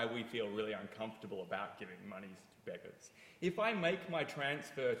that's why we feel really uncomfortable about giving money to beggars. If I make my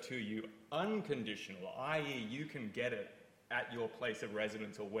transfer to you unconditional, i.e. you can get it at your place of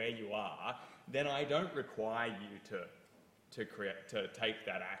residence or where you are, then I don't require you to take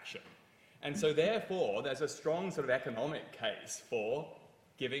that action. And so therefore, there's a strong sort of economic case for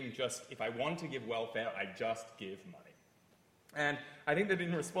giving just, if I want to give welfare, I just give money. And I think that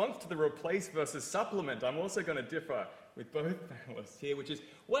in response to the replace versus supplement, I'm also going to differ with both panelists here, which is,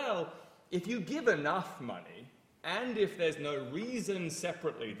 well, if you give enough money, and if there's no reason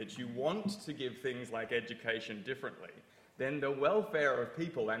separately that you want to give things like education differently, then the welfare of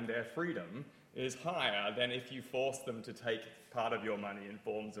people and their freedom is higher than if you force them to take part of your money in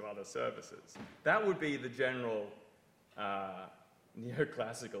forms of other services. That would be the general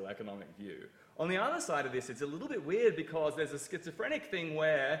neoclassical economic view. On the other side of this, it's a little bit weird because there's a schizophrenic thing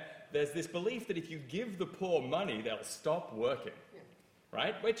where there's this belief that if you give the poor money, they'll stop working,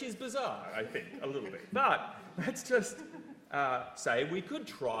 right? Which is bizarre, I think, a little bit. But let's just say we could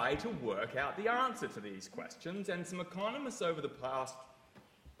try to work out the answer to these questions, and some economists over the past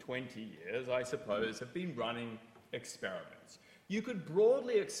 20 years, I suppose, have been running experiments. You could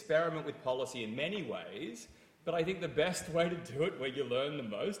broadly experiment with policy in many ways, but I think the best way to do it, where you learn the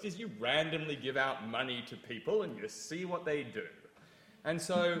most, is you randomly give out money to people and you see what they do. And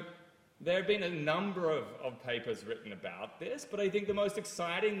so there have been a number of papers written about this, but I think the most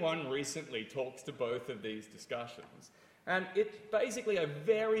exciting one recently talks to both of these discussions. And it's basically a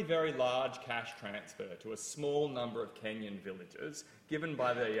very, very large cash transfer to a small number of Kenyan villages given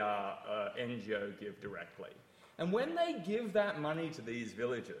by the NGO Give Directly. And when they give that money to these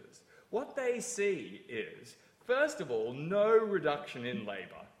villages, what they see is, first of all, no reduction in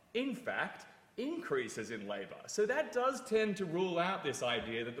labour. In fact, increases in labour. So that does tend to rule out this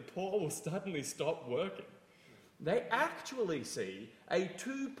idea that the poor will suddenly stop working. They actually see a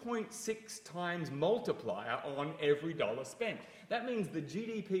 2.6 times multiplier on every dollar spent. That means the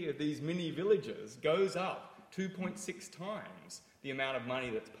GDP of these mini villages goes up 2.6 times the amount of money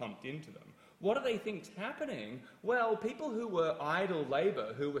that's pumped into them. What do they think's happening? Well, people who were idle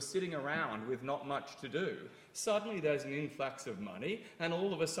labour, who were sitting around with not much to do, suddenly there's an influx of money, and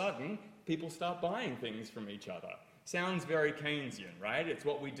all of a sudden, people start buying things from each other. Sounds very Keynesian, right? It's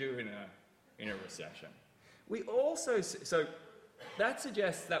what we do in a recession. We also, so that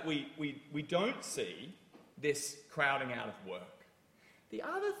suggests that we don't see this crowding out of work. The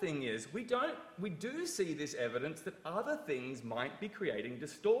other thing is we do see this evidence that other things might be creating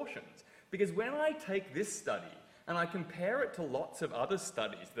distortions. Because when I take this study and I compare it to lots of other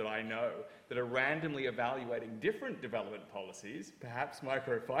studies that I know that are randomly evaluating different development policies, perhaps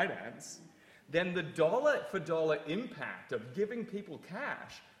microfinance, then the dollar-for-dollar impact of giving people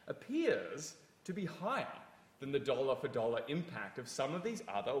cash appears to be higher than the dollar-for-dollar impact of some of these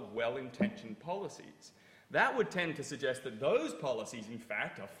other well-intentioned policies. That would tend to suggest that those policies, in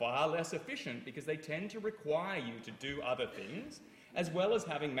fact, are far less efficient because they tend to require you to do other things, as well as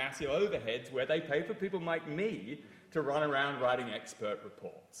having massive overheads where they pay for people like me to run around writing expert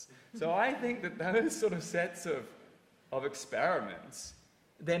reports. So I think that those sort of sets of experiments,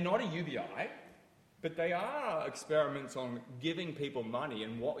 they're not a UBI, but they are experiments on giving people money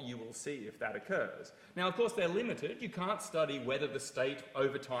and what you will see if that occurs. Now, of course, they're limited. You can't study whether the state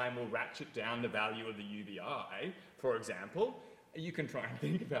over time will ratchet down the value of the UBI, for example. You can try and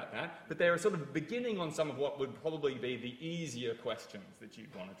think about that, but they're sort of beginning on some of what would probably be the easier questions that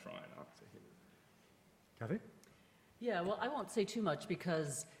you'd want to try and answer here. Kathy? Yeah, well, I won't say too much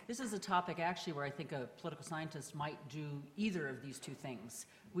because this is a topic actually where I think a political scientist might do either of these two things.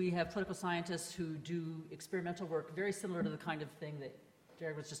 We have political scientists who do experimental work very similar to the kind of thing that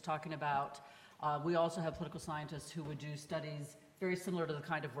Jared was just talking about. We also have political scientists who would do studies very similar to the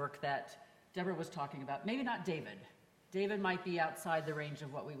kind of work that Deborah was talking about. Maybe not David. David might be outside the range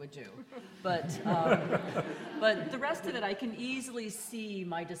of what we would do. But the rest of it I can easily see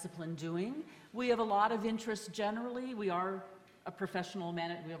my discipline doing. We have a lot of interest generally. We are a professional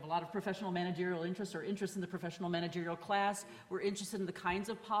we have a lot of professional managerial interests or interest in the professional managerial class. We're interested in the kinds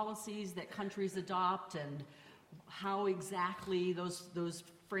of policies that countries adopt and how exactly those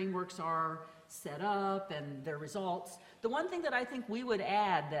frameworks are set up and their results. The one thing that I think we would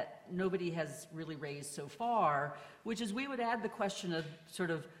add that nobody has really raised so far, which is we would add the question of sort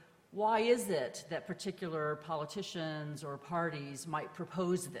of why is it that particular politicians or parties might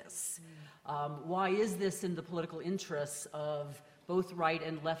propose this? Why is this in the political interests of both right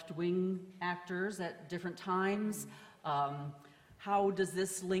and left-wing actors at different times? How does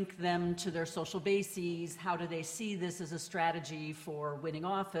this link them to their social bases? How do they see this as a strategy for winning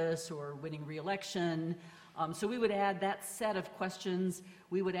office or winning re-election? So we would add that set of questions.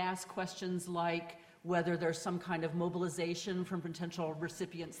 We would ask questions like whether there's some kind of mobilization from potential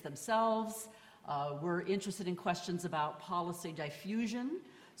recipients themselves. We're interested in questions about policy diffusion.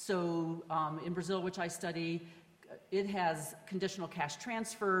 So in Brazil, which I study, it has conditional cash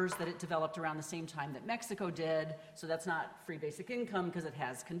transfers that it developed around the same time that Mexico did. So that's not free basic income because it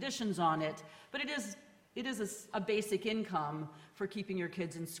has conditions on it, but it is It is a basic income for keeping your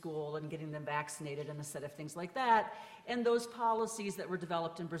kids in school and getting them vaccinated and a set of things like that. And those policies that were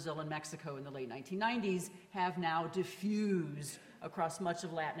developed in Brazil and Mexico in the late 1990s have now diffused across much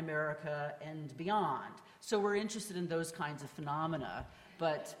of Latin America and beyond. So we're interested in those kinds of phenomena.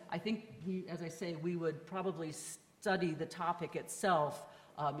 But I think, as I say, we would probably study the topic itself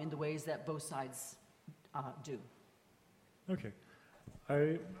in the ways that both sides do. Okay.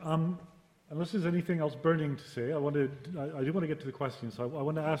 Unless there's anything else burning to say, I do want to get to the questions. So I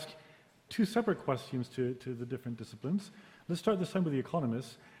want to ask two separate questions to the different disciplines. Let's start this time with the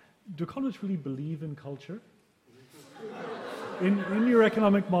economists. Do economists really believe in culture? In your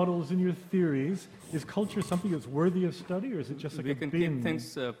economic models, in your theories, is culture something that's worthy of study, or is it just like we a can bin? keep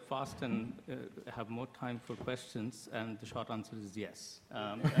things fast and have more time for questions, and the short answer is yes.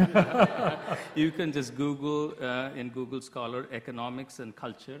 You can just Google, in Google Scholar, economics and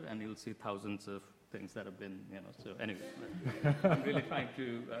culture, and you'll see thousands of things that have been, so anyway. I'm really trying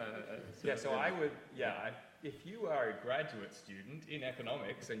to... if you are a graduate student in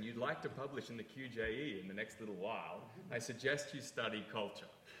economics and you'd like to publish in the QJE in the next little while, I suggest you study culture.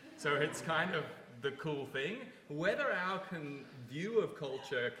 So it's kind of the cool thing. Whether our view of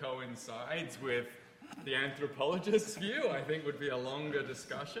culture coincides with the anthropologist's view, I think would be a longer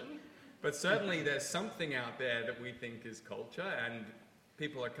discussion. But certainly there's something out there that we think is culture, and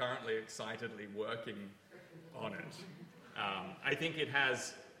people are currently excitedly working on it. I think it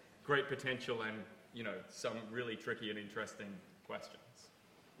has great potential and some really tricky and interesting questions.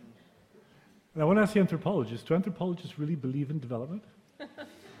 And I want to ask the anthropologists, do anthropologists really believe in development?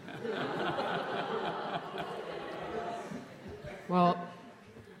 Well,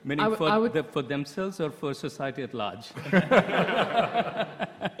 Meaning for themselves or for society at large?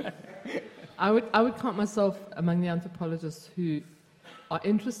 I would count myself among the anthropologists who are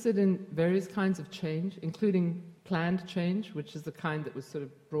interested in various kinds of change, including planned change, which is the kind that was sort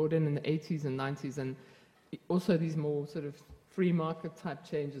of brought in the 80s and 90s, and also these more sort of free market type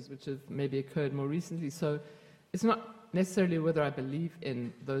changes which have maybe occurred more recently. So it's not necessarily whether I believe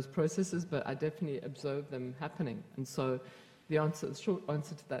in those processes, but I definitely observe them happening. And so the short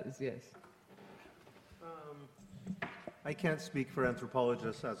answer to that is yes. I can't speak for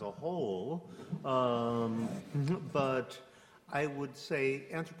anthropologists as a whole, but I would say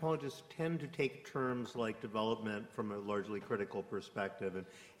anthropologists tend to take terms like development from a largely critical perspective and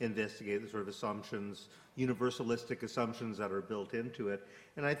investigate the sort of assumptions, universalistic assumptions that are built into it.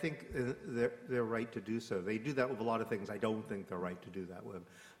 And I think they're right to do so. They do that with a lot of things I don't think they're right to do that with.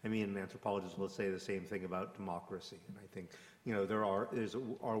 I mean, anthropologists will say the same thing about democracy. And I think, there are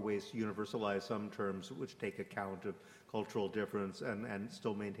ways to universalize some terms which take account of cultural difference and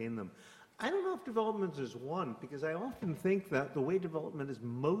still maintain them. I don't know if development is one, because I often think that the way development is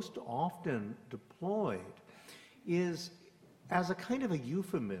most often deployed is as a kind of a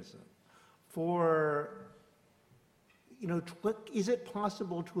euphemism for, is it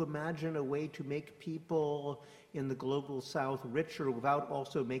possible to imagine a way to make people in the global south richer without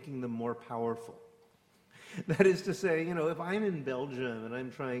also making them more powerful? That is to say, if I'm in Belgium and I'm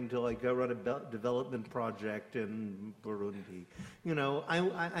trying to go run a development project in Burundi,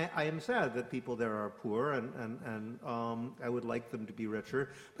 I am sad that people there are poor and I would like them to be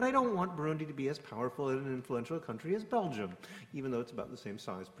richer, but I don't want Burundi to be as powerful and an influential country as Belgium, even though it's about the same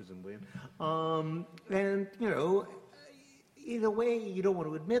size, presumably. In a way, you don't want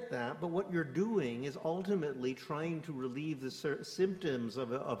to admit that, but what you're doing is ultimately trying to relieve the symptoms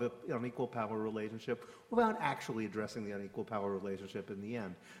of an unequal power relationship without actually addressing the unequal power relationship in the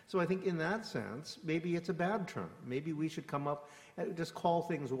end. So I think in that sense, maybe it's a bad term. Maybe we should come up and just call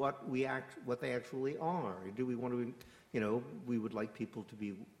things what they actually are. Do we want to, we would like people to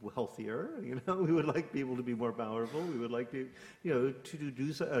be healthier, we would like people to be more powerful, we would like to,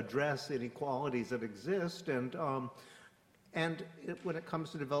 address inequalities that exist, and when it comes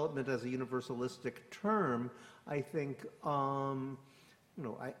to development as a universalistic term, I think, I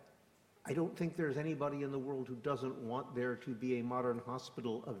don't think there's anybody in the world who doesn't want there to be a modern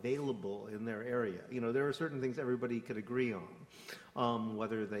hospital available in their area. There are certain things everybody could agree on.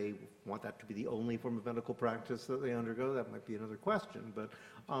 Whether they want that to be the only form of medical practice that they undergo, that might be another question. But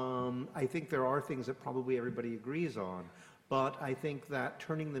I think there are things that probably everybody agrees on. But I think that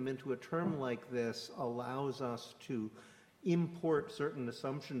turning them into a term like this allows us to import certain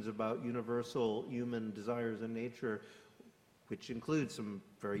assumptions about universal human desires and nature, which includes some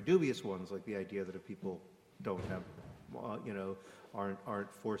very dubious ones, like the idea that if people don't have,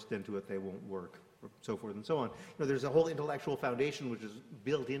 aren't forced into it, they won't work, or so forth and so on. There's a whole intellectual foundation which is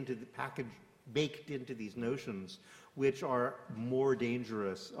built into the package, baked into these notions, which are more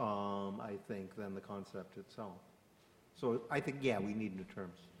dangerous, I think, than the concept itself. So I think, yeah, we need new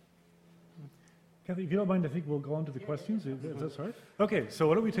terms. Kathy, if you don't mind, I think we'll go on to the questions, if that's all right. Okay, so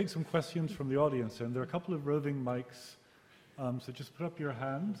why don't we take some questions from the audience? And there are a couple of roving mics, so just put up your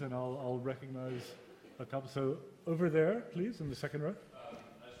hands and I'll recognize a couple. So over there, please, in the second row.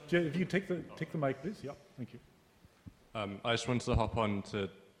 If you take the mic, please. Yeah, thank you. I just wanted to hop on to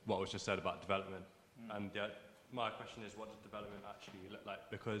what was just said about development. And my question is, what does development actually look like?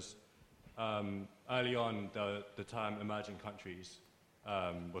 Because early on, the term emerging countries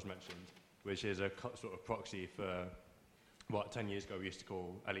was mentioned, which is a sort of proxy for what 10 years ago we used to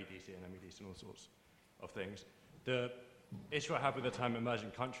call LEDC and MEDC and all sorts of things. The issue I have with the term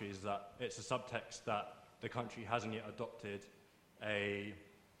emerging countries is that it's a subtext that the country hasn't yet adopted a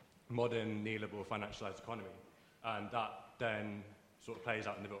modern, neoliberal, financialized economy. And that then sort of plays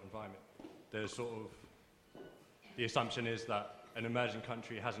out in the built environment. The assumption is that an emerging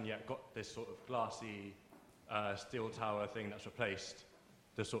country hasn't yet got this sort of glassy steel tower thing that's replaced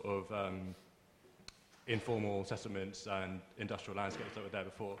the sort of informal settlements and industrial landscapes that were there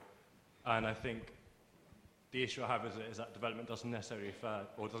before. And I think the issue I have is that development doesn't necessarily refer,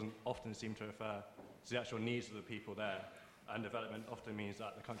 or doesn't often seem to refer to the actual needs of the people there. And development often means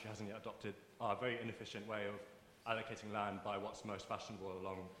that the country hasn't yet adopted a very inefficient way of allocating land by what's most fashionable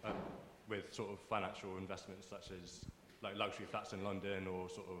along with sort of financial investments such as like luxury flats in London or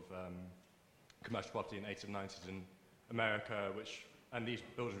sort of commercial property in the 80s and 90s in America, and these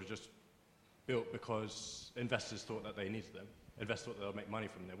buildings were just built because investors thought that they needed them. Investors thought they'll make money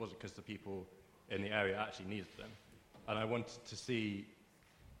from them. It wasn't because the people in the area actually needed them. And I wanted to see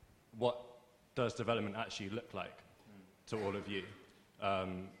what does development actually look like to all of you.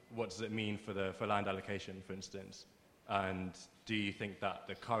 What does it mean for land allocation, for instance? And do you think that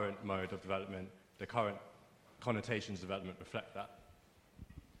the current mode of development, the current connotations of development reflect that?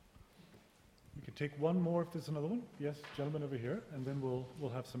 We could take one more if there's another one. Yes, gentleman over here, and then we'll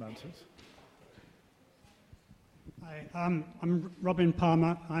have some answers. Hi, I'm Robin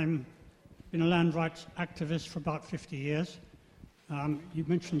Palmer. I've been a land rights activist for about 50 years. You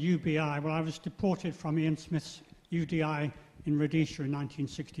mentioned UBI. Well, I was deported from Ian Smith's UDI in Rhodesia in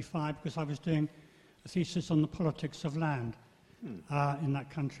 1965 because I was doing a thesis on the politics of land in that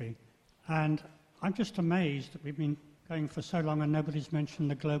country. And I'm just amazed that we've been going for so long and nobody's mentioned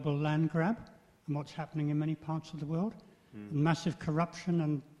the global land grab and what's happening in many parts of the world. Massive corruption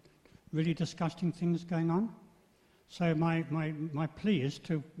and really disgusting things going on. So my plea is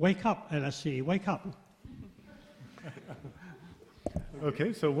to wake up, LSE, wake up.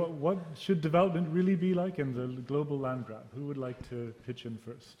 Okay, so what should development really be like in the global land grab? Who would like to pitch in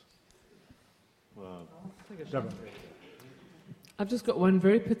first? Deborah. I've just got one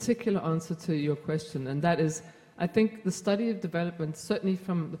very particular answer to your question, and that is, I think the study of development, certainly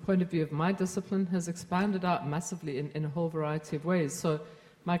from the point of view of my discipline, has expanded out massively in a whole variety of ways. So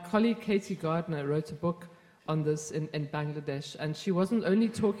my colleague Katie Gardner wrote a book on this in Bangladesh, and she wasn't only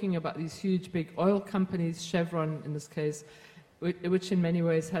talking about these huge big oil companies, Chevron in this case, which in many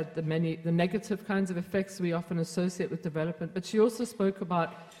ways had the negative kinds of effects we often associate with development, but she also spoke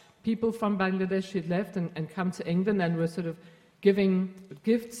about people from Bangladesh who'd left and come to England and were sort of giving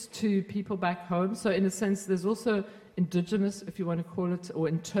gifts to people back home. So in a sense, there's also indigenous, if you want to call it, or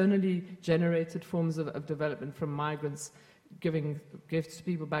internally generated forms of development from migrants giving gifts to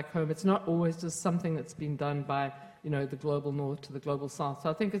people back home. It's not always just something that's been done by, the global north to the global south.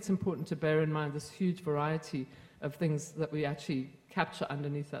 So I think it's important to bear in mind this huge variety of things that we actually capture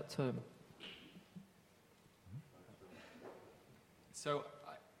underneath that term. So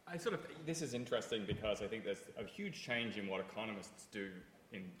this is interesting because I think there's a huge change in what economists do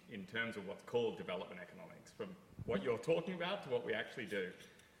in terms of what's called development economics, from what you're talking about to what we actually do.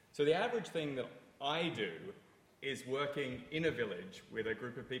 So the average thing that I do is working in a village with a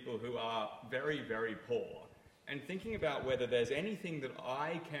group of people who are very, very poor and thinking about whether there's anything that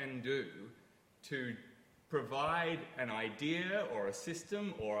I can do to provide an idea or a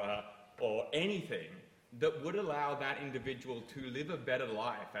system or anything that would allow that individual to live a better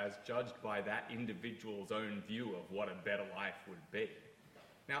life as judged by that individual's own view of what a better life would be.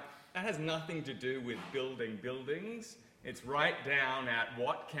 Now, that has nothing to do with building buildings. It's right down at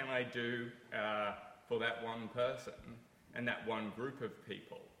what can I do for that one person and that one group of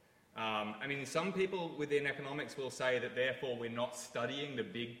people. Some people within economics will say that therefore we're not studying the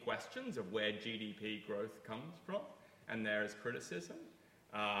big questions of where GDP growth comes from, and there is criticism.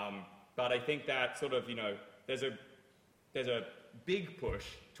 But I think that there's a big push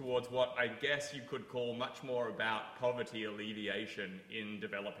towards what I guess you could call much more about poverty alleviation in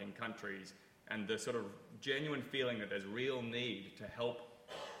developing countries and the sort of genuine feeling that there's real need to help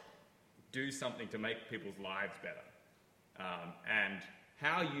do something to make people's lives better. And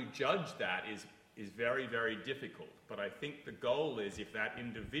how you judge that is very, very difficult. But I think the goal is if that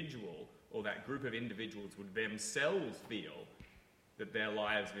individual or that group of individuals would themselves feel that their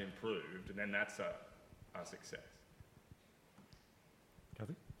lives have improved, then that's a success.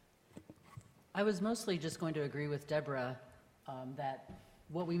 Kathy? I was mostly just going to agree with Deborah that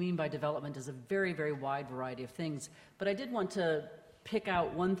what we mean by development is a very, very wide variety of things. But I did want to pick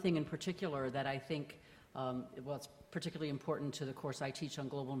out one thing in particular that I think, it's particularly important to the course I teach on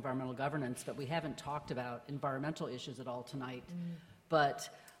global environmental governance, but we haven't talked about environmental issues at all tonight. But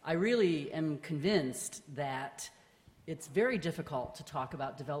I really am convinced that it's very difficult to talk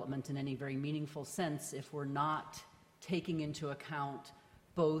about development in any very meaningful sense if we're not taking into account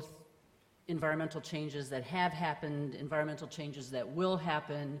both environmental changes that have happened, environmental changes that will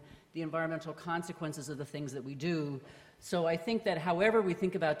happen, the environmental consequences of the things that we do. So I think that however we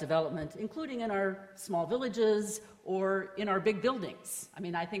think about development, including in our small villages or in our big buildings, I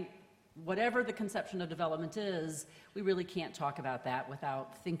mean, I think whatever the conception of development is, we really can't talk about that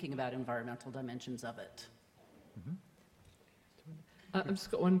without thinking about environmental dimensions of it. Mm-hmm. I've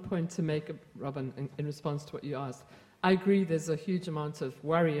just got one point to make, Robin, in response to what you asked. I agree there's a huge amount of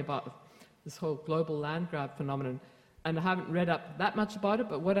worry about this whole global land grab phenomenon, and I haven't read up that much about it,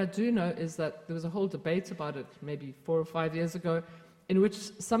 but what I do know is that there was a whole debate about it maybe 4 or 5 years ago, in which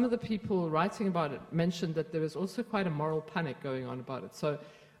some of the people writing about it mentioned that there was also quite a moral panic going on about it. So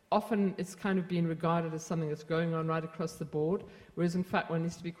often it's kind of been regarded as something that's going on right across the board, whereas in fact one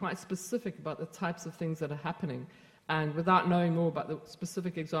needs to be quite specific about the types of things that are happening. And without knowing more about the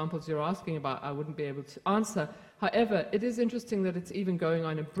specific examples you're asking about, I wouldn't be able to answer. However, it is interesting that it's even going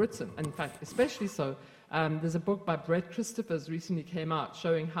on in Britain, and in fact, especially so. There's a book by Brett Christophers recently came out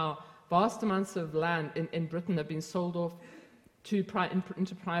showing how vast amounts of land in Britain have been sold off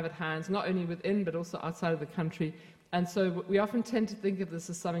into private hands, not only within but also outside of the country. And so we often tend to think of this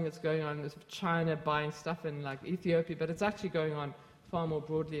as something that's going on with China buying stuff in like Ethiopia, but it's actually going on far more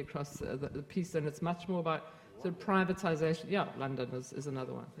broadly across the piece, and it's much more about sort of privatization. Yeah, London is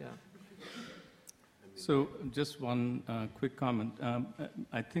another one, yeah. So just one quick comment.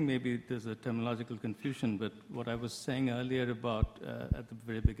 I think maybe there's a terminological confusion, but what I was saying earlier about, at the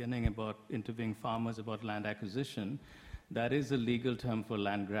very beginning, about interviewing farmers about land acquisition, that is a legal term for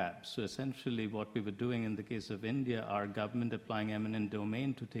land grab. So essentially what we were doing in the case of India, our government applying eminent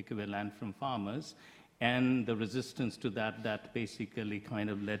domain to take away land from farmers, and the resistance to that basically kind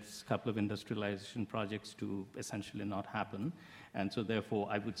of led a couple of industrialization projects to essentially not happen. And so therefore,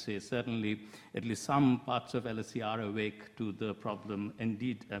 I would say certainly at least some parts of LSE are awake to the problem,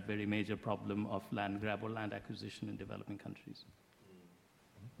 indeed a very major problem of land grab or land acquisition in developing countries.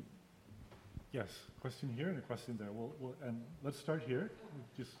 Yes, question here and a question there. And let's start here.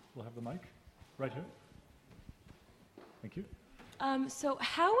 We'll have the mic right here. Thank you. So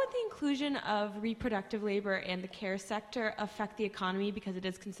how would the inclusion of reproductive labor and the care sector affect the economy because it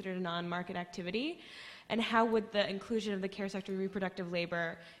is considered a non-market activity? And how would the inclusion of the care sector and reproductive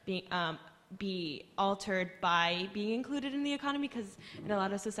labor be altered by being included in the economy? Because in a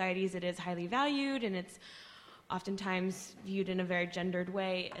lot of societies it is highly valued and it's oftentimes viewed in a very gendered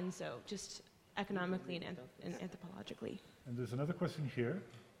way, and so just economically and anthropologically. And there's another question here.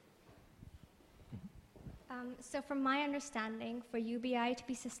 So from my understanding, for UBI to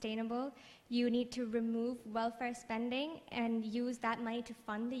be sustainable, you need to remove welfare spending and use that money to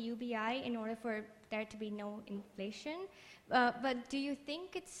fund the UBI in order for there to be no inflation. But do you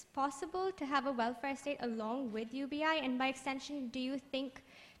think it's possible to have a welfare state along with UBI? And by extension, do you think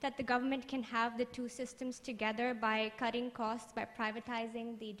that the government can have the two systems together by cutting costs, by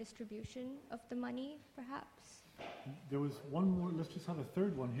privatizing the distribution of the money, perhaps? There was one more. Let's just have a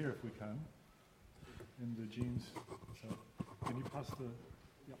third one here if we can. In the genes. So can you pass the,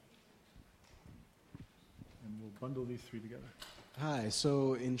 yeah. And we'll bundle these three together. Hi,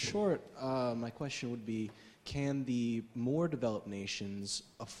 so in short, my question would be, can the more developed nations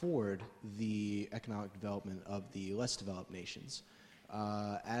afford the economic development of the less developed nations?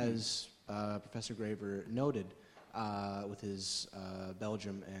 As Professor Graver noted with his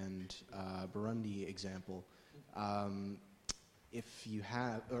Belgium and Burundi example, if you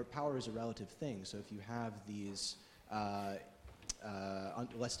have, or power is a relative thing, so if you have these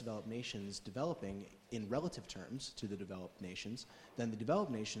less developed nations developing in relative terms to the developed nations, then the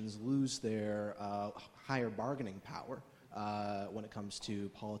developed nations lose their higher bargaining power when it comes to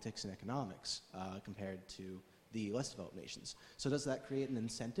politics and economics compared to the less developed nations. So does that create an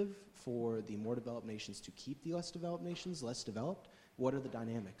incentive for the more developed nations to keep the less developed nations less developed? What are the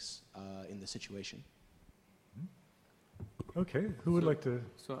dynamics in the situation? Okay, who would like to?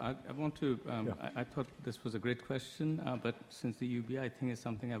 So I want to, Yeah. I thought this was a great question, but since the UBI thing is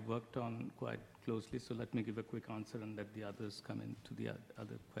something I've worked on quite closely, so let me give a quick answer and let the others come into the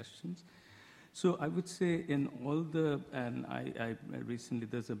other questions. So I would say in all the, and I recently,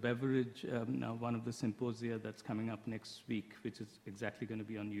 there's a beverage, now one of the symposia that's coming up next week, which is exactly going to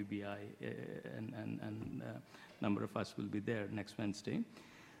be on UBI, and a number of us will be there next Wednesday.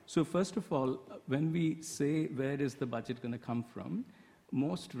 So first of all, when we say where is the budget going to come from,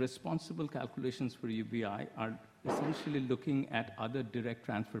 most responsible calculations for UBI are essentially looking at other direct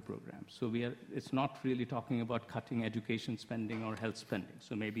transfer programs. So it's not really talking about cutting education spending or health spending.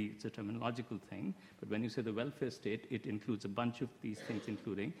 So maybe it's a terminological thing, but when you say the welfare state, it includes a bunch of these things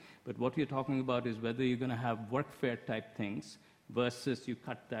including. But what we're talking about is whether you're going to have workfare type things versus you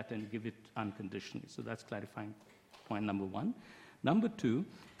cut that and give it unconditionally. So that's clarifying point number one. Number two,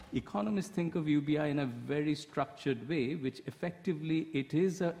 economists think of UBI in a very structured way, which effectively it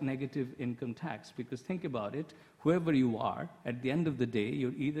is a negative income tax, because think about it, whoever you are, at the end of the day,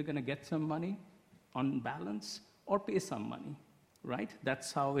 you're either going to get some money on balance or pay some money, right?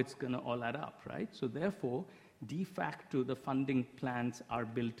 That's how it's going to all add up, right? So therefore, de facto, the funding plans are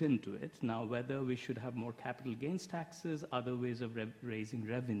built into it. Now, whether we should have more capital gains taxes, other ways of raising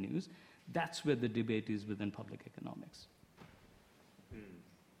revenues, that's where the debate is within public economics.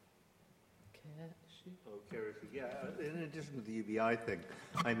 Yeah, in addition to the UBI thing,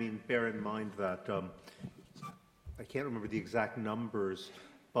 I mean, bear in mind that I can't remember the exact numbers,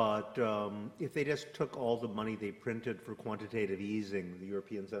 but if they just took all the money they printed for quantitative easing, the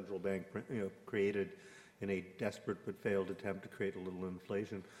European Central Bank created in a desperate but failed attempt to create a little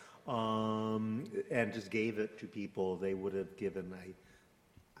inflation, and just gave it to people, they would have given I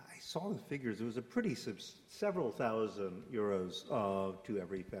saw the figures. It was a pretty several thousand euros to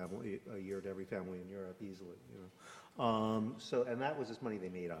every family a year to every family in Europe easily. So, and that was just money they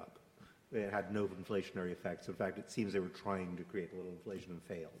made up. It had no inflationary effects. In fact, it seems they were trying to create a little inflation and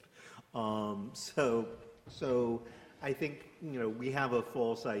failed. So I think we have a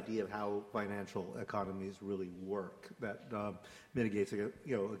false idea of how financial economies really work that mitigates.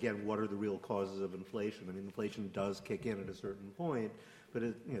 Again, what are the real causes of inflation? I mean, inflation does kick in at a certain point. But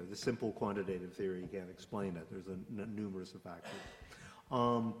the simple quantitative theory can't explain it. There's numerous of factors.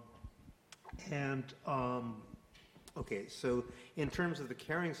 Okay, so in terms of the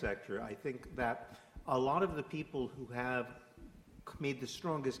caring sector, I think that a lot of the people who have made the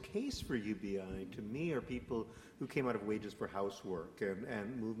strongest case for UBI, to me, are people who came out of wages for housework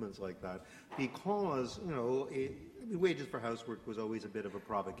and movements like that. Because, wages for housework was always a bit of a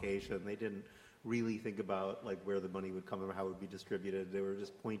provocation. They didn't really think about where the money would come from, how it would be distributed. They were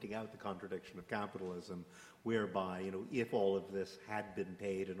just pointing out the contradiction of capitalism, whereby, if all of this had been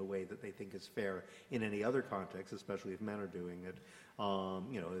paid in a way that they think is fair in any other context, especially if men are doing it,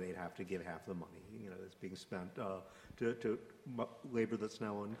 they'd have to give half the money, that's being spent to labor that's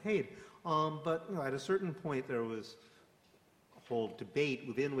now unpaid. But at a certain point, there was a whole debate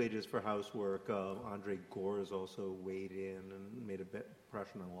within wages for housework. Andre Gores also weighed in and made a bit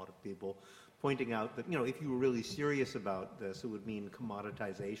impression on a lot of people, pointing out that, if you were really serious about this, it would mean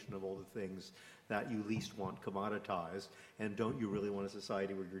commoditization of all the things that you least want commoditized, and don't you really want a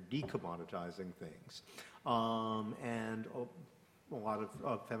society where you're decommoditizing things? And a lot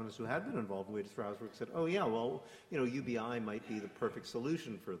of feminists who had been involved in wages for housework said, oh yeah, well, UBI might be the perfect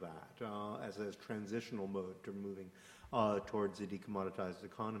solution for that as a transitional mode to moving towards a decommoditized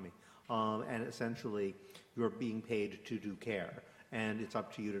economy. And essentially, you're being paid to do care. And it's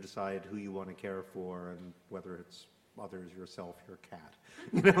up to you to decide who you want to care for and whether it's others, yourself, your cat,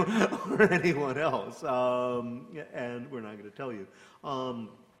 or anyone else. And we're not going to tell you.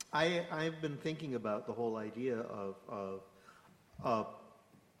 I've been thinking about the whole idea of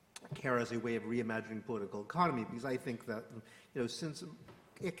care as a way of reimagining political economy, because I think that, since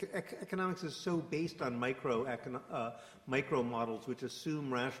economics is so based on micro models which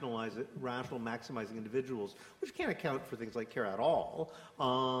assume rational maximizing individuals, which can't account for things like care at all,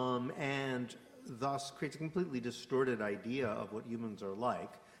 and thus creates a completely distorted idea of what humans are like.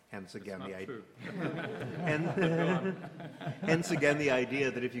 Hence again the idea. Hence again the idea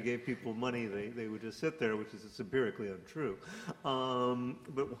that if you gave people money, they would just sit there, which is empirically untrue.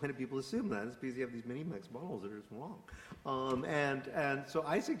 But why do people assume that? It's because you have these mini-mix models that are just wrong. And so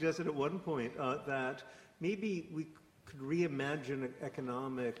I suggested at one point that maybe we could reimagine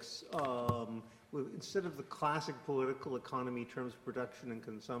economics instead of the classic political economy terms of production and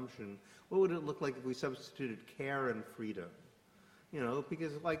consumption. What would it look like if we substituted care and freedom?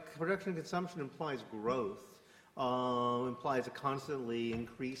 Because production and consumption implies growth, implies a constantly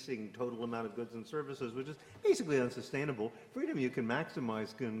increasing total amount of goods and services, which is basically unsustainable. Freedom you can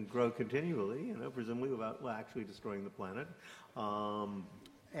maximize can grow continually, presumably without actually destroying the planet. And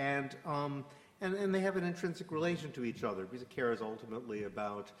they have an intrinsic relation to each other, because care is ultimately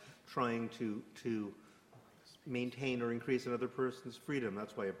about trying to maintain or increase another person's freedom.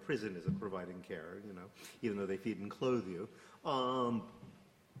 That's why a prison isn't providing care, even though they feed and clothe you.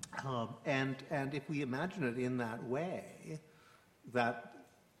 And if we imagine it in that way, that,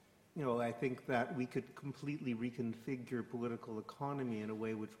 I think that we could completely reconfigure political economy in a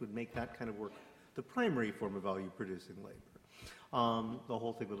way which would make that kind of work the primary form of value-producing labor. The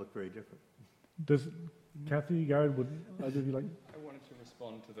whole thing would look very different. Does Kathy, Garrett, would either of you like? I wanted to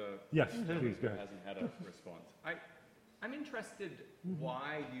respond to the yes, please go who ahead. hasn't had a response. I'm interested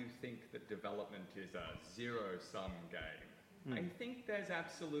why you think that development is a zero-sum game. I think there's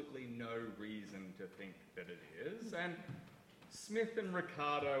absolutely no reason to think that it is, and Smith and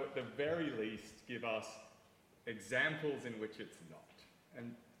Ricardo, at the very least, give us examples in which it's not.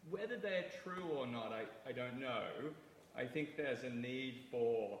 And whether they're true or not, I don't know. I think there's a need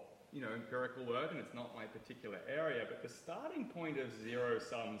for empirical work, and it's not my particular area, but the starting point of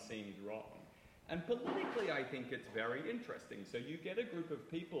zero-sum seems wrong. And politically, I think it's very interesting. So you get a group of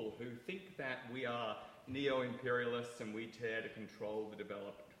people who think that we are neo-imperialists and we tear to control the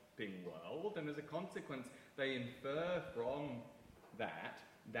developing world, and as a consequence, they infer from that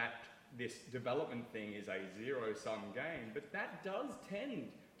this development thing is a zero-sum game, but that does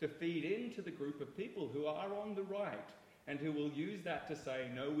tend to feed into the group of people who are on the right and who will use that to say,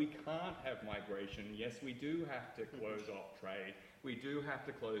 no, we can't have migration. Yes, we do have to close off trade. We do have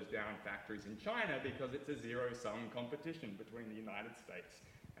to close down factories in China because it's a zero-sum competition between the United States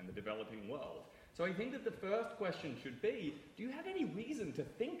and the developing world. So I think that the first question should be, do you have any reason to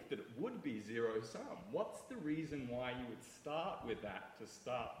think that it would be zero-sum? What's the reason why you would start with that to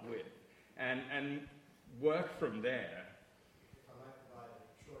start with and work from there? If I might provide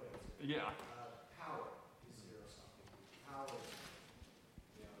a short answer. Yeah. Power is zero-sum. Power,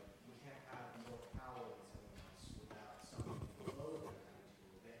 you can't have more power than someone else without something below them having to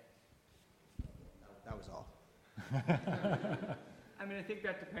obey. That was all. I mean, I think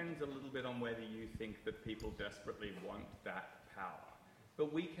that depends a little bit on whether you think that people desperately want that power.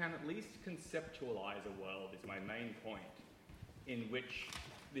 But we can at least conceptualize a world, is my main point, in which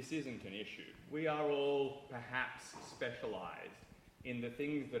this isn't an issue. We are all perhaps specialized in the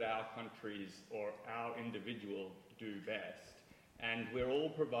things that our countries or our individual do best. And we're all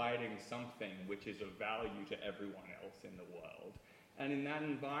providing something which is of value to everyone else in the world. And in that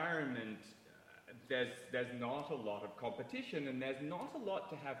environment, there's not a lot of competition, and there's not a lot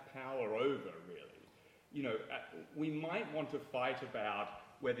to have power over, really. We might want to fight about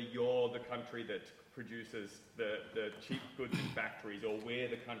whether you're the country that produces the cheap goods in factories or we're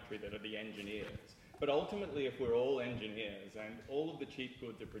the country that are the engineers. But ultimately, if we're all engineers and all of the cheap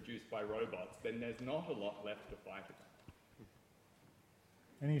goods are produced by robots, then there's not a lot left to fight about.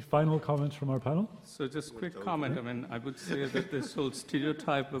 Any final comments from our panel? So just quick comment. I mean, I would say that this whole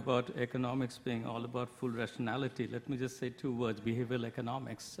stereotype about economics being all about full rationality, let me just say two words, behavioral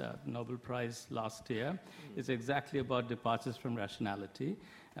economics, Nobel Prize last year, is exactly about departures from rationality.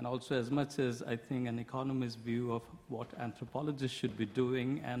 And also, as much as I think an economist's view of what anthropologists should be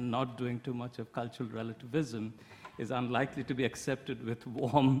doing and not doing too much of cultural relativism is unlikely to be accepted with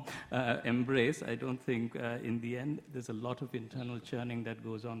warm embrace. I don't think in the end there's a lot of internal churning that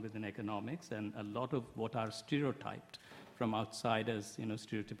goes on within economics, and a lot of what are stereotyped from outside as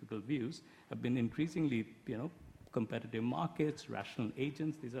stereotypical views have been increasingly competitive markets, rational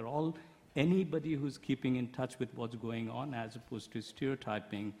agents. These are all anybody who's keeping in touch with what's going on as opposed to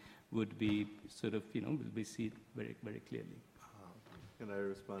stereotyping would be sort of will be seen very, very clearly. Can I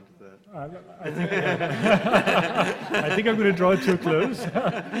respond to that? I think I'm going to draw it to a close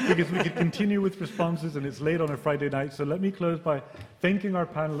because we could continue with responses and it's late on a Friday night. So let me close by thanking our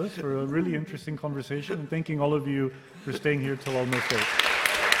panelists for a really interesting conversation and thanking all of you for staying here till almost 8.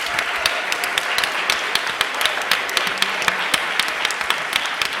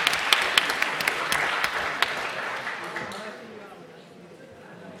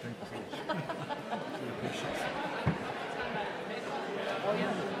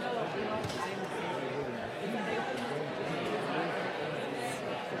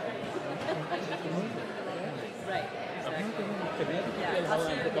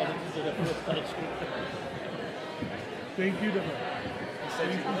 Thank you, Deborah.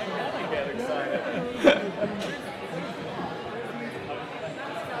 Get excited.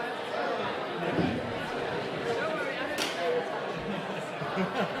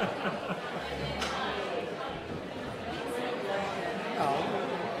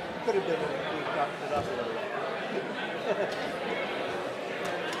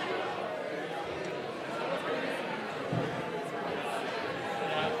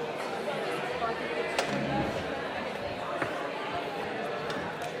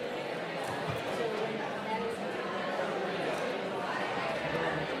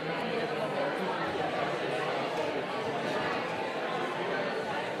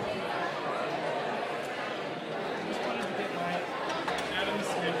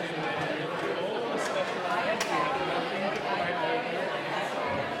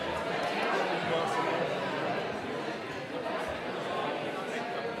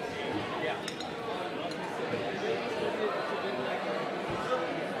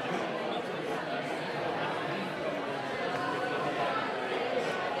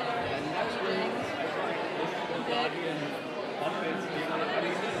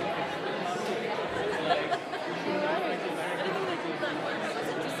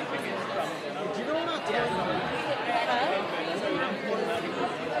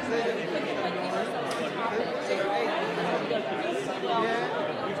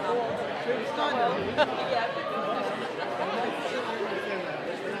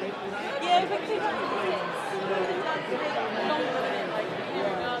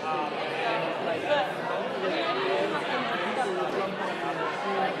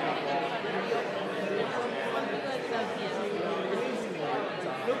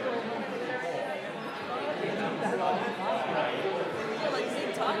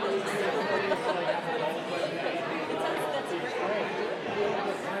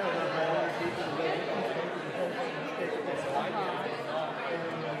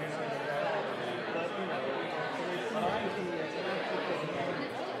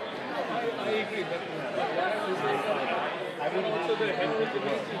 completely. But what I was saying, and also the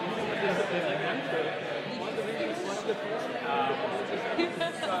heterogeneity within the discipline, like I'm sure one of the reasons, one of the first anthropologists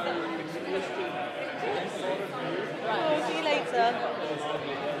are explicit. Oh, see you later.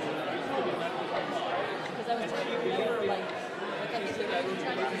 Because I was telling you before, like I think the every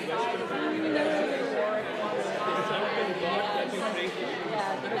time you decide to do that work, yeah, that was the last time we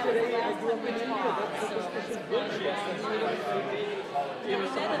talked. So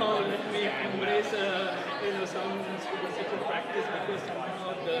Somehow let me embrace some specific practice because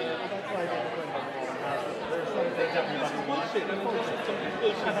somehow there's some things everybody wants. Bullshit. I mean, this is some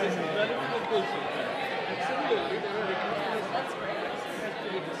bullshit. This is relative bullshit. And similarly, there are economists who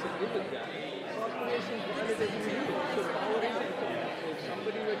actually disagree with that. Corporations is relative to you. So power is economic. If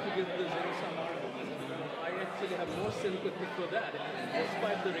somebody were to give the zero-sum argument, I actually have more sympathy for that,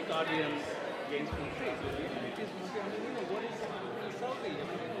 despite the Ricardian gains from trade. It is, what is Saudi?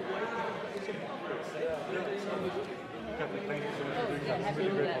 Why is it so popular? Thank you so much for doing that. happy Really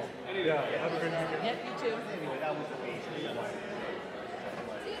to do grateful. that. Yeah, have a great weekend. Yep, you too. Anyway, that was amazing.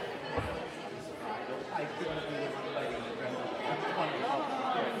 I couldn't be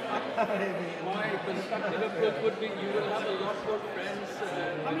My perspective approach would be you will have a lot more friends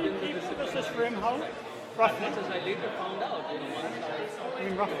How many within the people discipline. does this room hold? As Roughly? much as I later found out, once I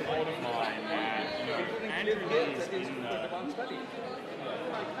mean, roughly. Andrew Gates at Institute for Advanced Study.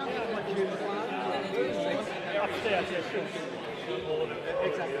 Upstairs, yes, sure.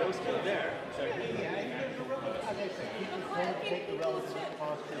 Exactly, I was still there. as I said, people don't take the relative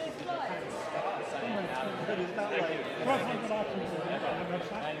posture because they're kind of stuck beside it. But it's not like, 1,200 items on the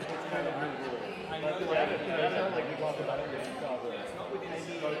website. it's kind of new rules. But it's not like we talk about it in Proverbs. I mean,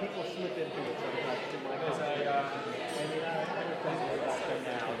 people slip into it sometimes too much. I mean, I understand where that's from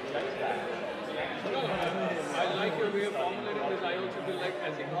now. I like your way of formulating this. I also feel like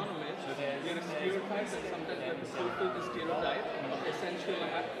as economists, we are stereotypes and sometimes we have to fulfill the stereotype of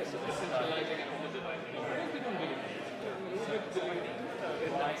essentializing and commoditizing. We don't believe it.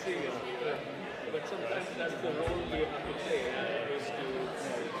 It's not serious. But sometimes that's the role we have to play, is to,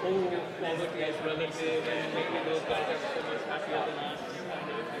 poverty is relative and maybe those guys are so much happier than us.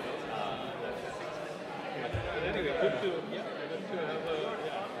 But anyway, good to have a,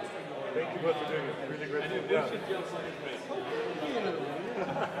 Thank you both for doing it. Really grateful. we should jump on it. It's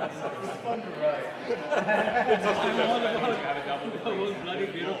fun to write. I'm all about the whole bloody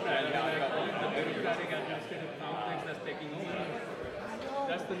bureaucrat. I call it the bureaucratic administrative complex that's taking over.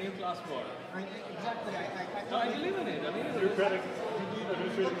 That's the new class war. Exactly. No, I believe in it. I mean, Bureaucratic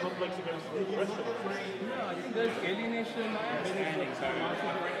administrative complex against the rest of us. I think there's alienation. I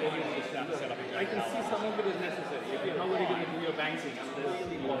can see some of it is necessary. If you, how are you going to do your banking? So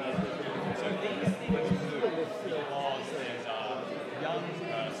these things because there's a young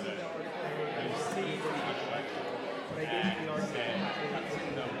person who sees the issue and then cuts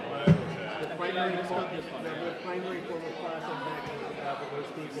in the work The primary form of class action for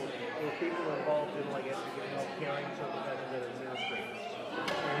those people were people involved in like caring services and administrators.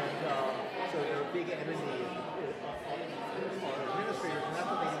 And so they're big enemies are administrators, and that's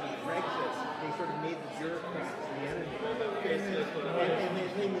what they did with Brexit. They sort of made the bureaucrats the enemy. And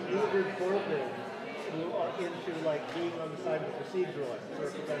they maneuvered Corbyn into like being on the side of the proceduralists, sort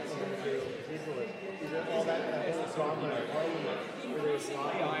of professional managerial proceduralists. All that whole drama in Parliament, where there was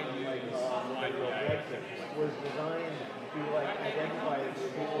drama like Brexit, was designed to like identify the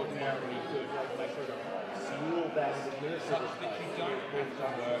people who wanted to like sort of rule that administrative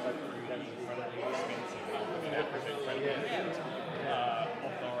style.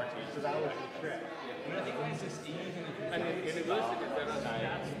 So that was the trick. And in universities, there are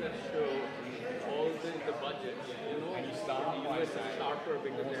stats that show all the budget. The US is sharper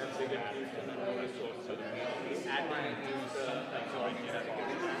because they have big institutions and more resources. Admin is the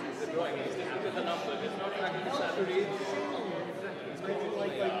drawing. Look at the numbers. It's not tracking the salary.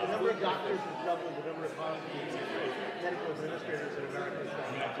 Like the number of doctors has doubled, the number of hospitals, medical administrators in America has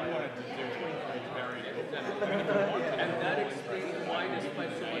doubled. And that explains why,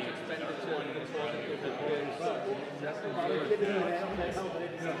 despite so much expenditure, the quality of the goods, that's the Productivity and health that's down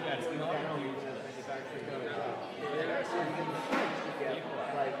as manufacturing goes up. They're actually going to get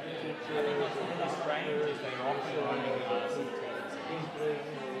like teachers and doctors and also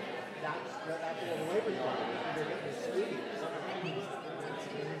that's where the labor's going. They're getting the squeeze.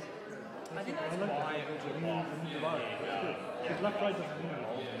 I think that's why it was a lot. Because left, right doesn't mean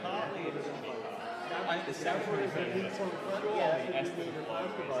I the Southward is And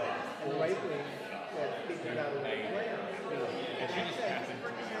the right wing kicked it out of the plan.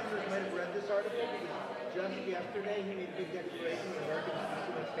 Sanders might have read this article because just yesterday he made a big declaration in American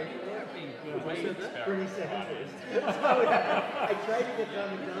Consumer Paperwork Bernie Sanders. I tried to get John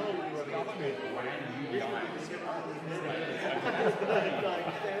McDonnell to run Government ran UBIs.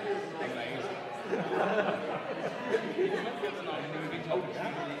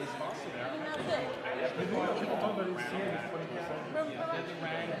 The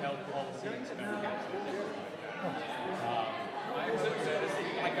RAND health policy experiment.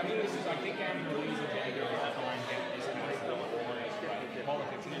 I think Andy believes that there is a line get this kind of stuff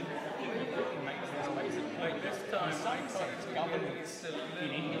politics, and it makes sense basically. Like this time, science governments in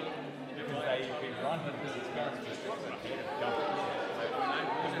India, because they've been running these experiments just ahead of government.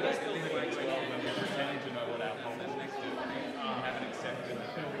 So this works well when we're pretending to know what our policies do and haven't accepted the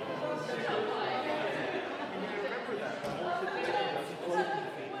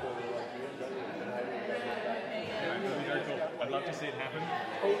I'd love to see it happen.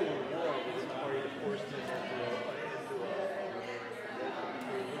 total war was party to force them into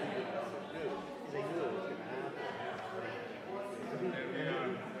they knew it was going to happen.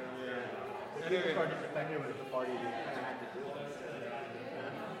 The other party perspective was the party that had to do it.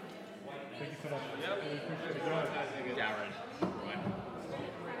 Thank you so much. Yep. We appreciate it. Go ahead. Darren. Right.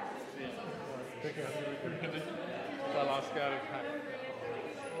 Take care. Alaska.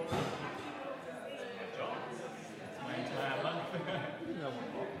 My entire life.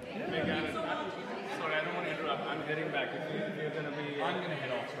 Sorry, I don't want to interrupt. I'm getting back. If you're going to be... I'm going to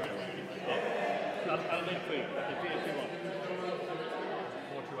head off straight away. I'll leave for you if you want.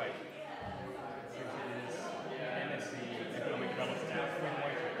 428. Which is MSc Economic Development now.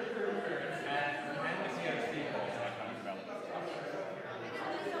 And the CHD course on economic development.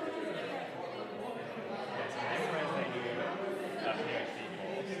 Yes, and whereas they do a PhD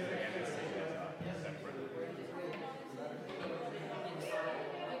course, the MSc is separate.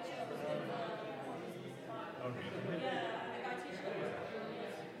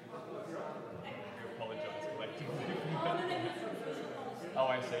 Apologize collectively. Oh,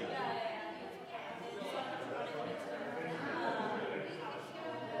 I see.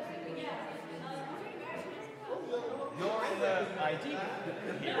 You're in the IT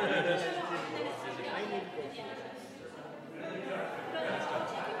here.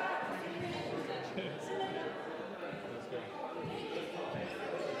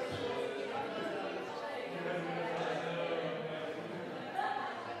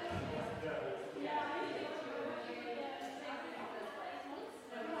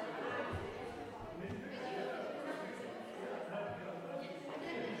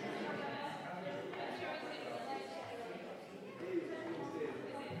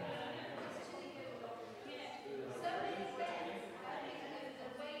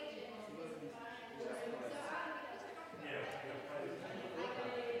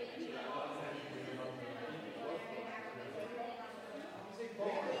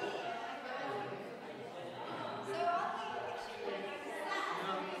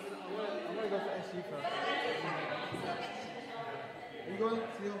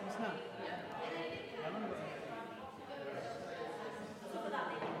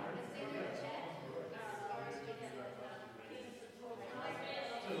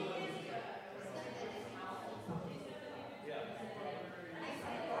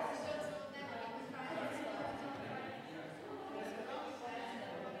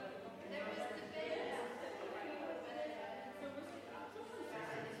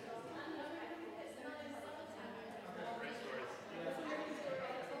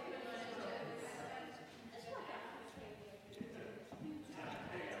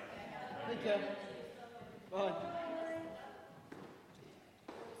 Take care. Bye.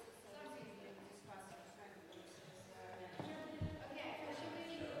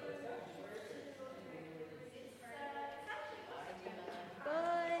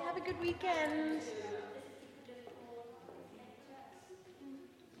 Bye. Have a good weekend.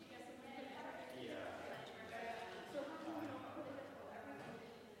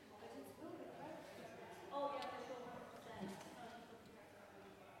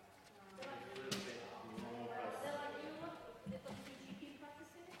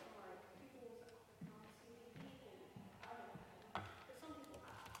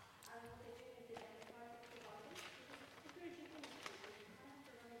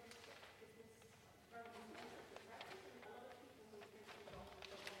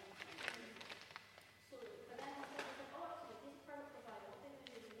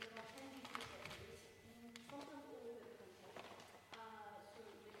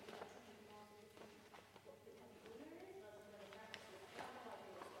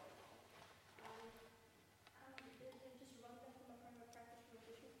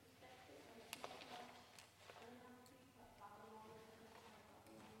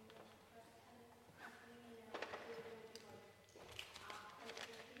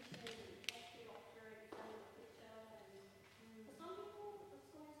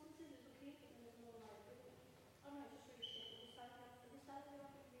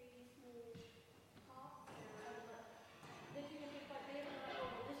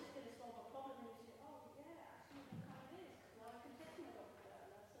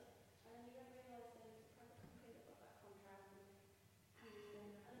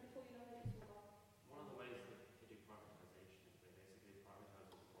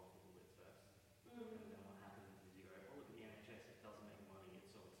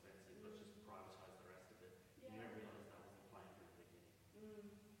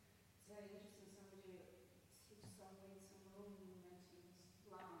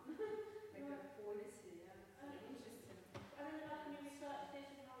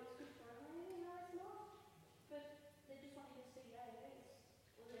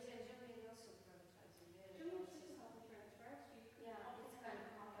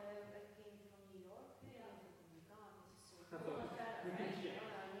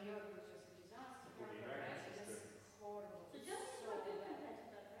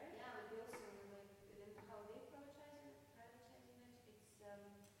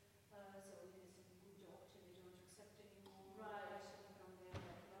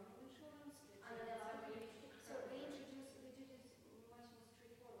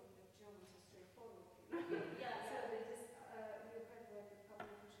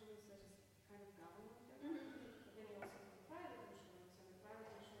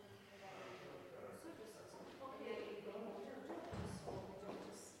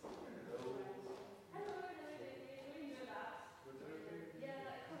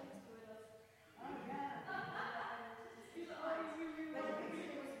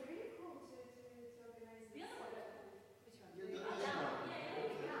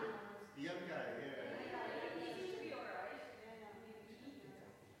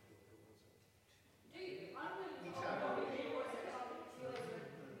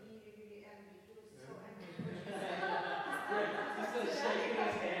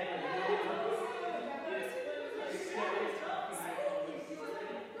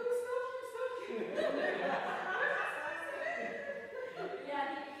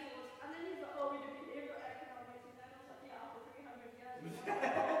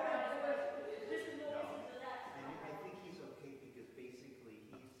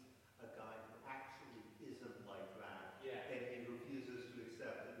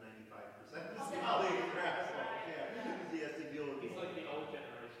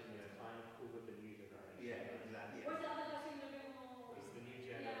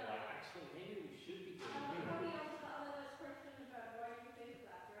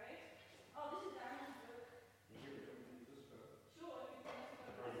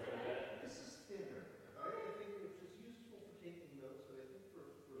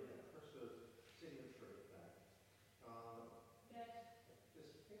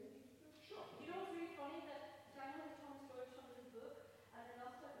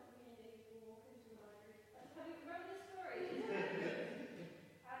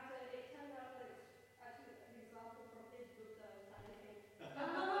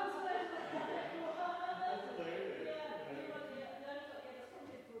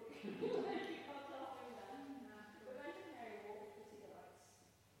 There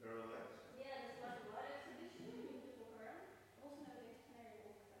are lights.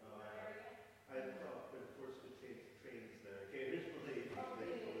 I thought, of course, to change trains there occasionally.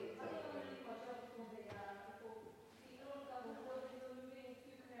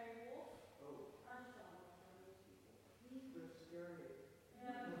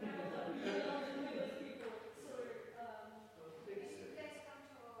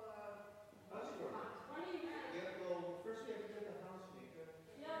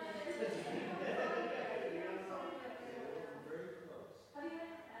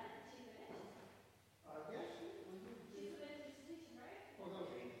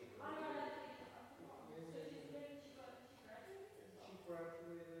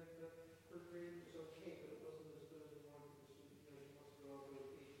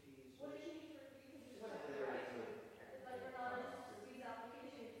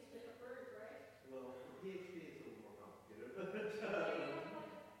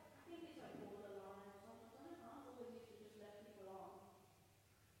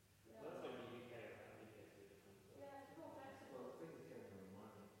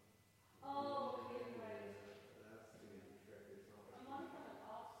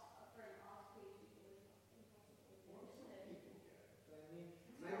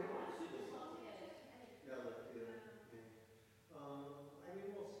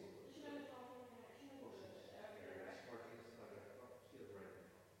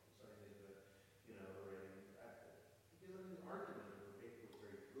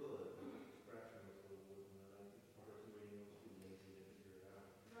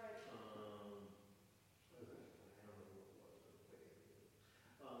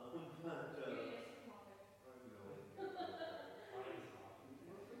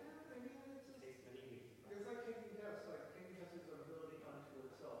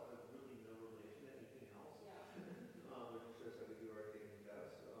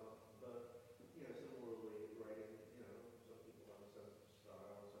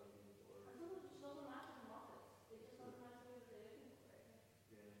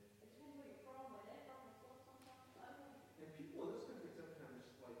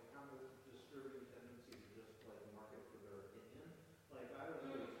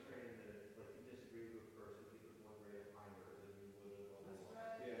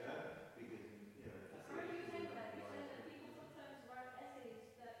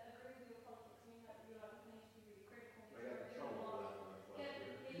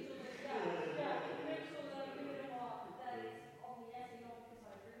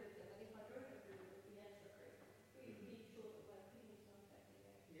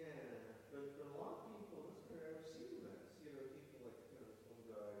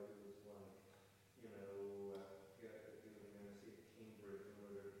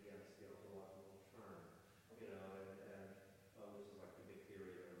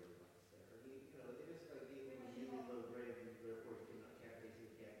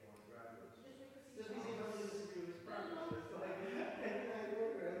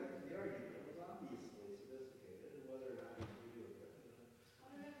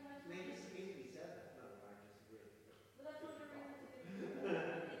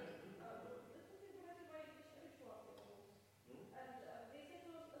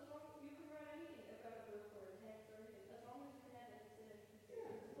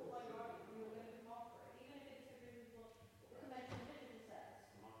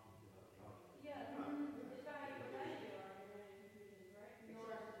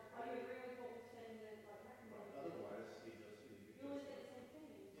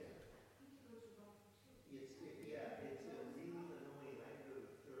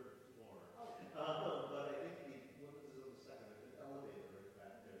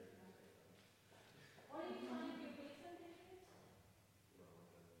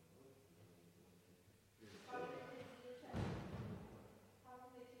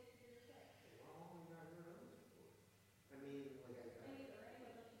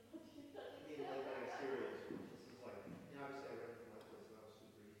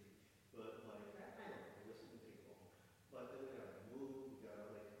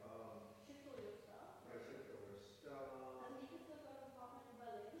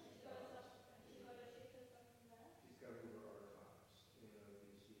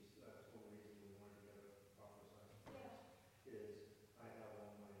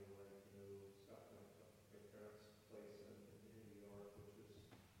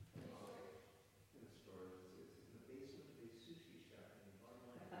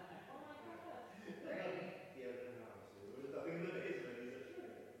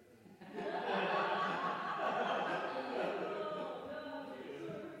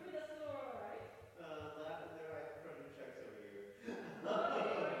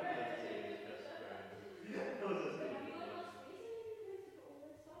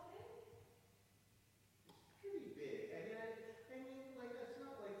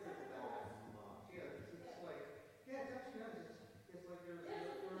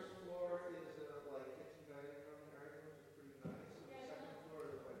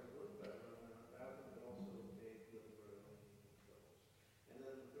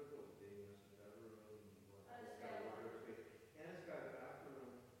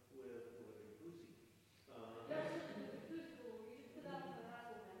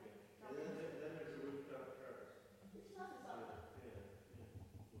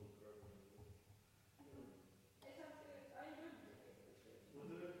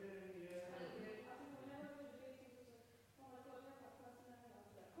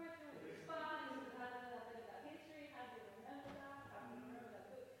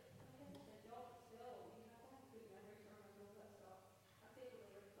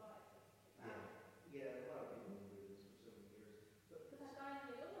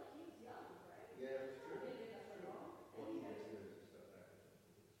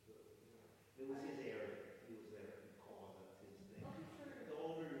 It was